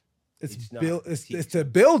constructive. It's not build. a It's critique. to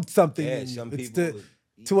build something. Yeah, in you. some It's people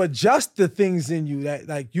to adjust the things in you that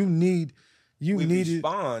like you need. You we need it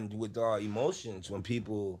respond with our emotions when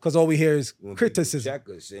people because all we hear is when people criticism. check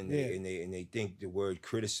us and they think the word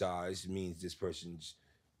criticize means this person's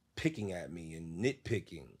picking at me and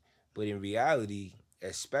nitpicking, but in reality,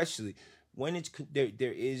 especially when it's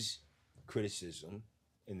there is criticism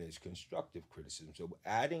and there's constructive criticism. So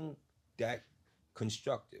adding that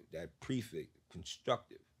constructive, that prefix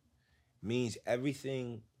constructive, means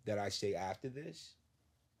everything that I say after this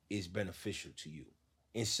is beneficial to you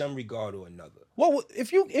in some regard or another. Well,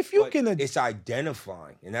 if you But can, it's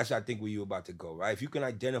identifying, and that's I think where you're about to go, right? If you can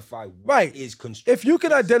identify what Right. is constructive, If you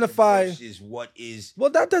can identify- versus what is, well,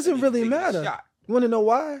 that doesn't you really take a matter. shot. You want to know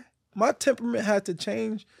why? My temperament had to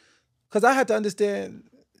change because I had to understand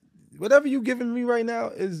whatever you giving me right now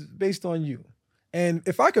is based on you. And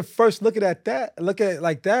if I could first look at it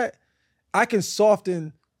like that, I can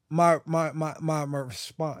soften my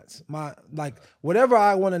response. My like whatever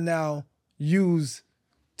I want to now use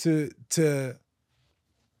to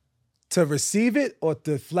receive it or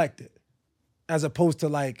deflect it, as opposed to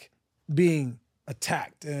like being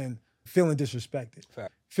attacked and feeling disrespected.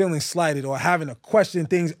 Fact. Feeling slighted or having to question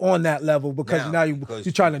things on that level because Because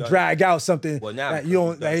you're trying to you've done- drag out something well now that because you don't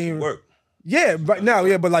you've done that some ain't work yeah right now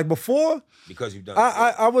yeah but like before because you've done.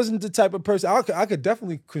 I wasn't the type of person I could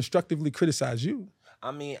definitely constructively criticize you. I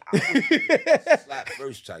mean, I was slap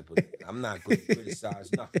first type of. I'm not going to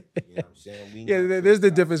criticize nothing. You know what I'm saying? We Yeah, not there's the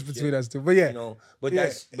criticize difference shit, between us two, but yeah. You know, but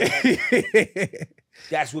Yeah.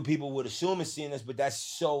 that's what people would assume is seeing us, but that's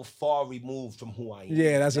so far removed from who I am.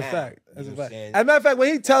 Yeah, that's a now, fact. you That's know a what I'm fact. saying? As a matter of fact,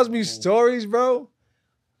 when he tells me stories, bro,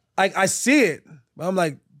 like I see it, but I'm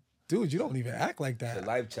like, dude, you don't even act like It's a that.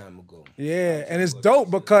 lifetime ago. Yeah, and it's ago, dope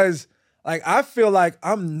it's a- because like I feel like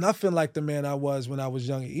I'm nothing like the man I was when I was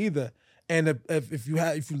younger either. And if you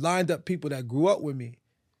lined up people that grew up with me,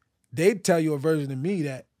 they'd tell you a version of me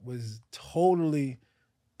that was totally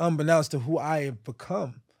unbeknownst to who I have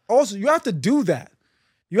become. Also, you have to do that.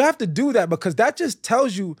 You have to do that because that just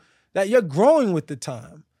tells you that you're growing with the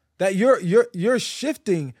time, that you're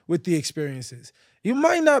shifting with the experiences. You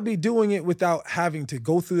might not be doing it without having to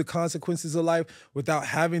go through the consequences of life, without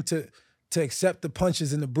having to accept the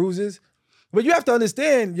punches and the bruises. But you have to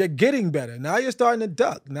understand you're getting better. Now you're starting to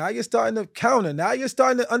duck. Now you're starting to counter. Now you're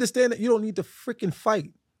starting to understand that you don't need to freaking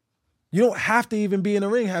fight. You don't have to even be in the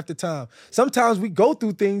ring half the time. Sometimes we go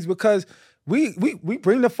through things because we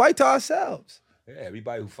bring the fight to ourselves. Yeah,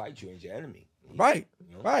 everybody who fights you ain't your enemy. Right,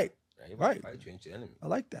 You know? right. Everybody right. who fights you ain't your enemy. I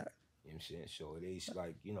like that. You know what I'm saying? So it is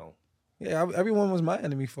like, you know, Yeah, everyone was my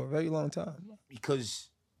enemy for a very long time. because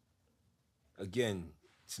again,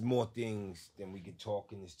 it's more things than we can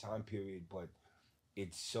talk in this time period, but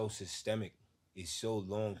it's so systemic, it's so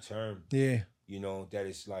long term, Yeah, you know, that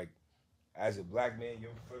it's like, as a black man,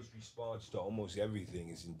 your first response to almost everything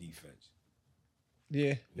is in defense. yeah, You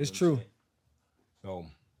know it's what I'm true. saying? So,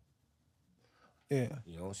 Yeah.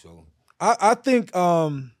 you know, so I think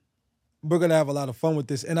we're gonna have a lot of fun with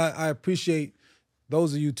this, and I appreciate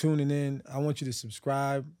those of you tuning in, I want you to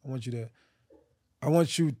subscribe. I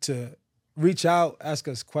want you to reach out, ask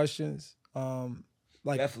us questions.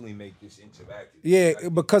 Definitely make this interactive. Yeah,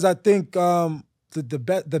 because I think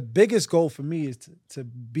the biggest goal for me is to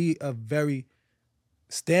be a very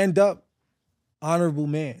stand-up, honorable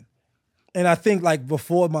man. And I think like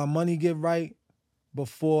before my money get right,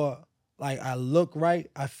 before like I look right,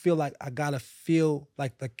 I feel like I gotta feel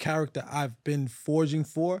like the character I've been forging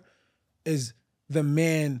for is the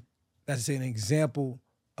man that's an example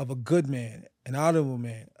of a good man, an honorable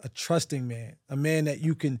man, a trusting man, a man that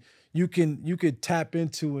you could tap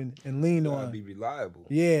into and lean You on. gotta be reliable.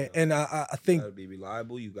 Yeah, you know? and I think you gotta be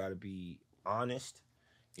reliable. You gotta be honest.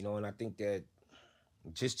 You know, and I think that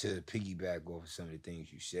just to piggyback off of some of the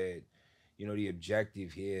things you said, you know, the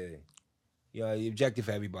objective here, the objective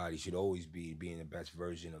for everybody should always be being the best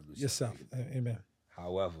version of yourself. Amen.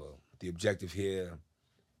 However, the objective here,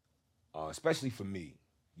 especially for me,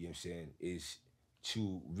 you know what I'm saying, is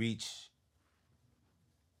to reach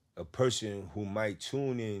a person who might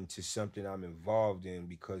tune in to something I'm involved in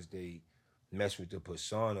because they mess with the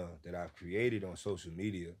persona that I've created on social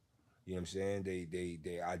media. You know what I'm saying?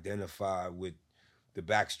 They identify with the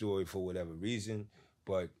backstory for whatever reason,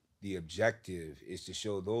 but the objective is to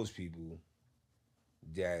show those people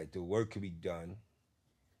that the work can be done.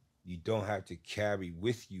 You don't have to carry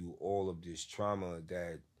with you all of this trauma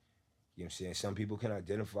that, you know what I'm saying, some people can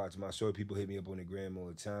identify to my story. People hit me up on the gram all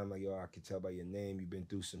the time, like, yo, I can tell by your name, you've been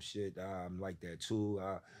through some shit. I'm like that too.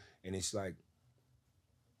 And it's like,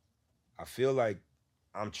 I feel like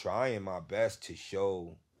I'm trying my best to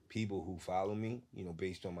show people who follow me, you know,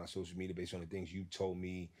 based on my social media, based on the things you told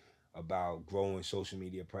me about growing social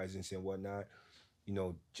media presence and whatnot. You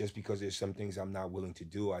know, just because there's some things I'm not willing to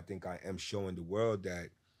do, I think I am showing the world that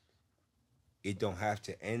it don't have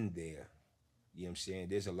to end there. You know what I'm saying?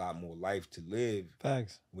 There's a lot more life to live.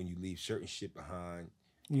 Facts. When you leave certain shit behind.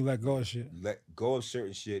 You let go of shit. Let go of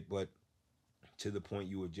certain shit, but to the point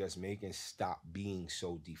you were just making, stop being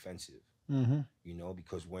so defensive. Mm-hmm. You know,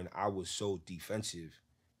 because when I was so defensive,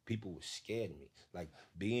 people were scared of me. Like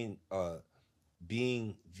being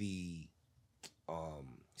the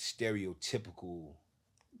stereotypical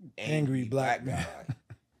angry black guy.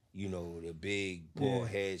 You know, the big bald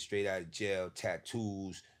head, straight out of jail,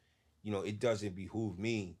 tattoos. You know, it doesn't behoove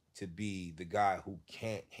me to be the guy who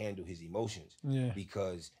can't handle his emotions. Yeah.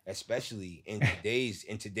 Because especially in today's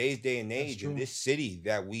day and age, in this city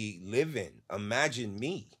that we live in, imagine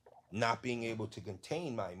me not being able to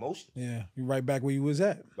contain my emotions. Yeah, you right back where you was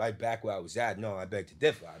at. Right back where I was at. No, I beg to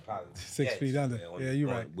differ. I probably 6 feet under. Yeah, you're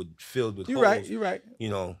right. Filled with holes. Right. You're right. You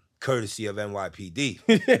know, courtesy of NYPD.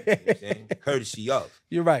 You know what I'm saying? Courtesy of.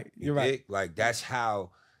 You're right. You're right. Like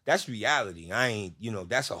that's reality. I ain't, you know,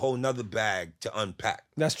 that's a whole nother bag to unpack.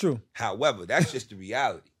 That's true. However, that's just the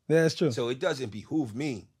reality. Yeah, that's true. So it doesn't behoove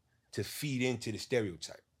me to feed into the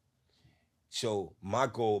stereotype. So my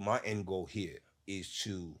end goal here is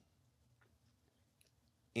to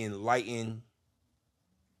enlighten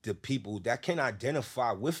the people that can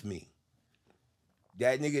identify with me.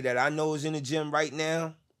 That nigga that I know is in the gym right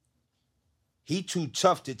now, he too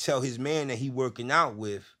tough to tell his man that he working out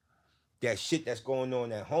with that shit that's going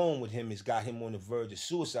on at home with him has got him on the verge of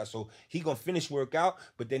suicide. So he gonna finish workout,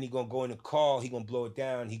 but then he gonna go in the car, he gonna blow it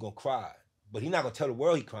down, he gonna cry. But he not gonna tell the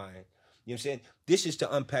world he crying. You know what I'm saying? This is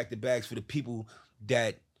to unpack the bags for the people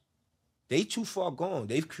that they too far gone.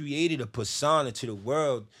 They've created a persona to the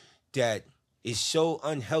world that is so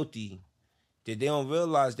unhealthy that they don't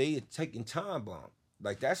realize they are taking time bomb.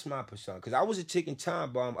 Like that's my persona. Because I was a ticking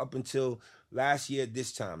time bomb up until last year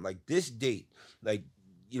this time. Like this date, like,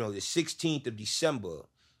 you know, the 16th of December,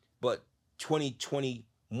 but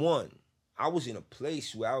 2021, I was in a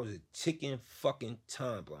place where I was a ticking fucking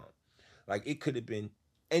time bomb. Like it could have been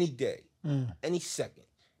any day, any second,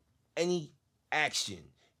 any action,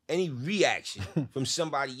 any reaction from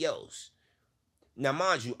somebody else. Now,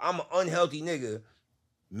 mind you, I'm an unhealthy nigga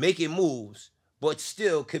making moves, but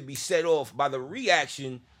still could be set off by the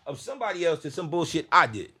reaction of somebody else to some bullshit I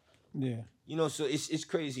did. Yeah. You know, so it's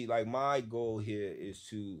crazy. Like, my goal here is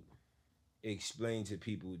to explain to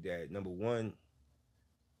people that, number one,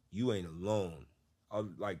 you ain't alone.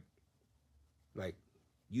 Like,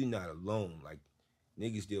 you not alone. Like,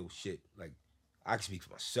 niggas deal with shit. Like, I can speak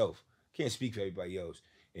for myself. Can't speak for everybody else.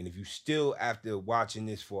 And if you still, after watching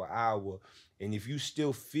this for an hour, and if you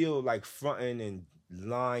still feel like fronting and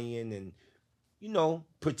lying and, you know,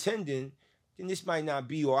 pretending, then this might not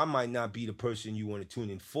be, or I might not be the person you want to tune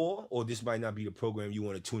in for, or this might not be the program you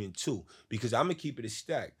want to tune in to, because I'm going to keep it a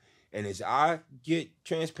stack. And as I get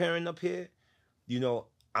transparent up here, you know,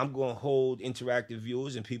 I'm going to hold interactive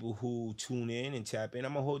viewers and people who tune in and tap in.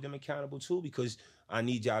 I'm going to hold them accountable too, because I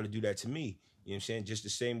need y'all to do that to me. You know what I'm saying? Just the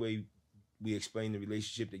same way we explain the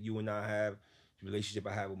relationship that you and I have, the relationship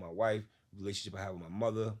I have with my wife, the relationship I have with my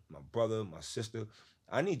mother, my brother, my sister.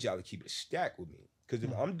 I need y'all to keep it stacked with me. Because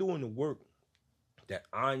if I'm doing the work that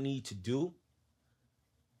I need to do,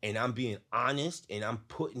 and I'm being honest and I'm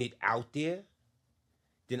putting it out there,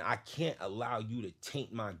 then I can't allow you to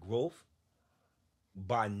taint my growth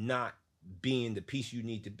by not being the piece you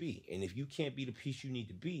need to be. And if you can't be the piece you need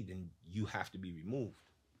to be, then you have to be removed.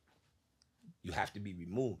 You have to be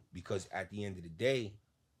removed, because at the end of the day,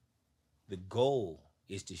 the goal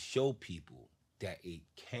is to show people that it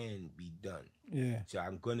can be done. Yeah. So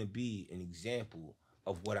I'm going to be an example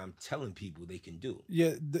of what I'm telling people they can do.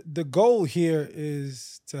 Yeah, the goal here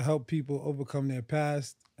is to help people overcome their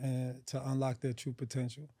past and to unlock their true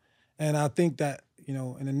potential. And I think that, in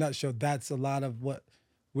a nutshell, that's a lot of what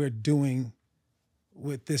we're doing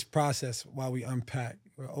with this process while we unpack.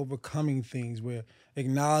 We're overcoming things. We're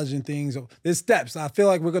acknowledging things. There's steps. I feel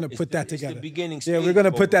like we're going to put that together. It's the beginning Yeah, stage we're going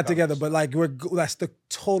to of put that together. overcoming. But that's the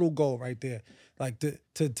total goal right there. Like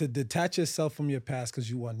to detach yourself from your past, because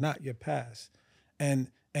you are not your past. And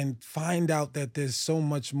find out that there's so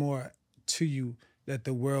much more to you that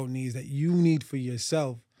the world needs, that you need for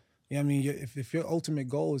yourself. You know what I mean? If your ultimate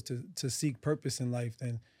goal is to seek purpose in life,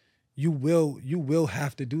 then you will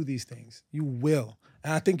have to do these things. You will.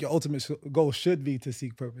 And I think your ultimate goal should be to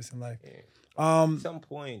seek purpose in life. Yeah. At some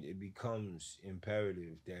point, it becomes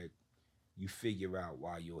imperative that you figure out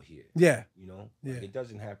why you're here. Yeah. Like, it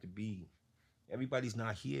doesn't have to be, everybody's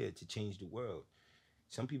not here to change the world.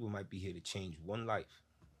 Some people might be here to change one life.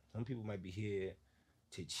 Some people might be here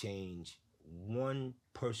to change one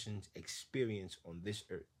person's experience on this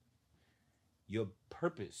earth. Your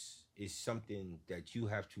purpose is something that you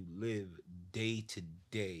have to live day to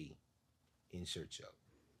day in search of.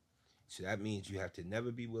 So that means you have to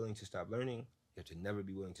never be willing to stop learning. You have to never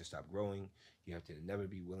be willing to stop growing. You have to never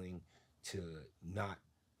be willing to not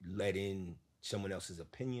let in someone else's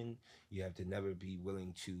opinion. You have to never be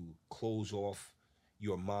willing to close off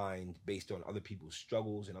your mind based on other people's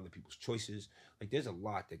struggles and other people's choices. Like, there's a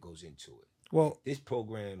lot that goes into it. Well, this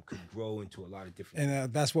program could grow into a lot of different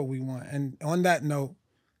and that's what we want. And on that note,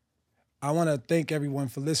 I want to thank everyone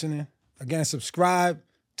for listening. Again, subscribe,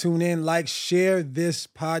 tune in, like, share this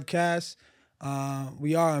podcast.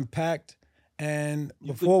 We are Unpacked. And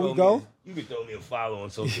before we go, you can throw me a follow on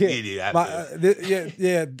social media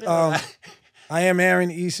after. I am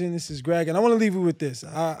Aaron Eason. This is Greg. And I want to leave you with this.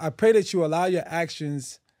 I pray that you allow your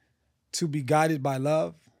actions to be guided by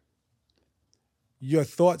love, your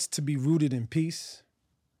thoughts to be rooted in peace,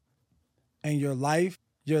 and your life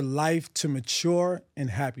to mature in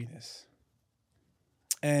happiness.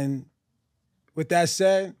 And with that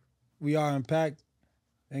said, we are Unpacked.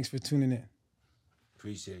 Thanks for tuning in.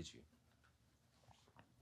 Appreciate you.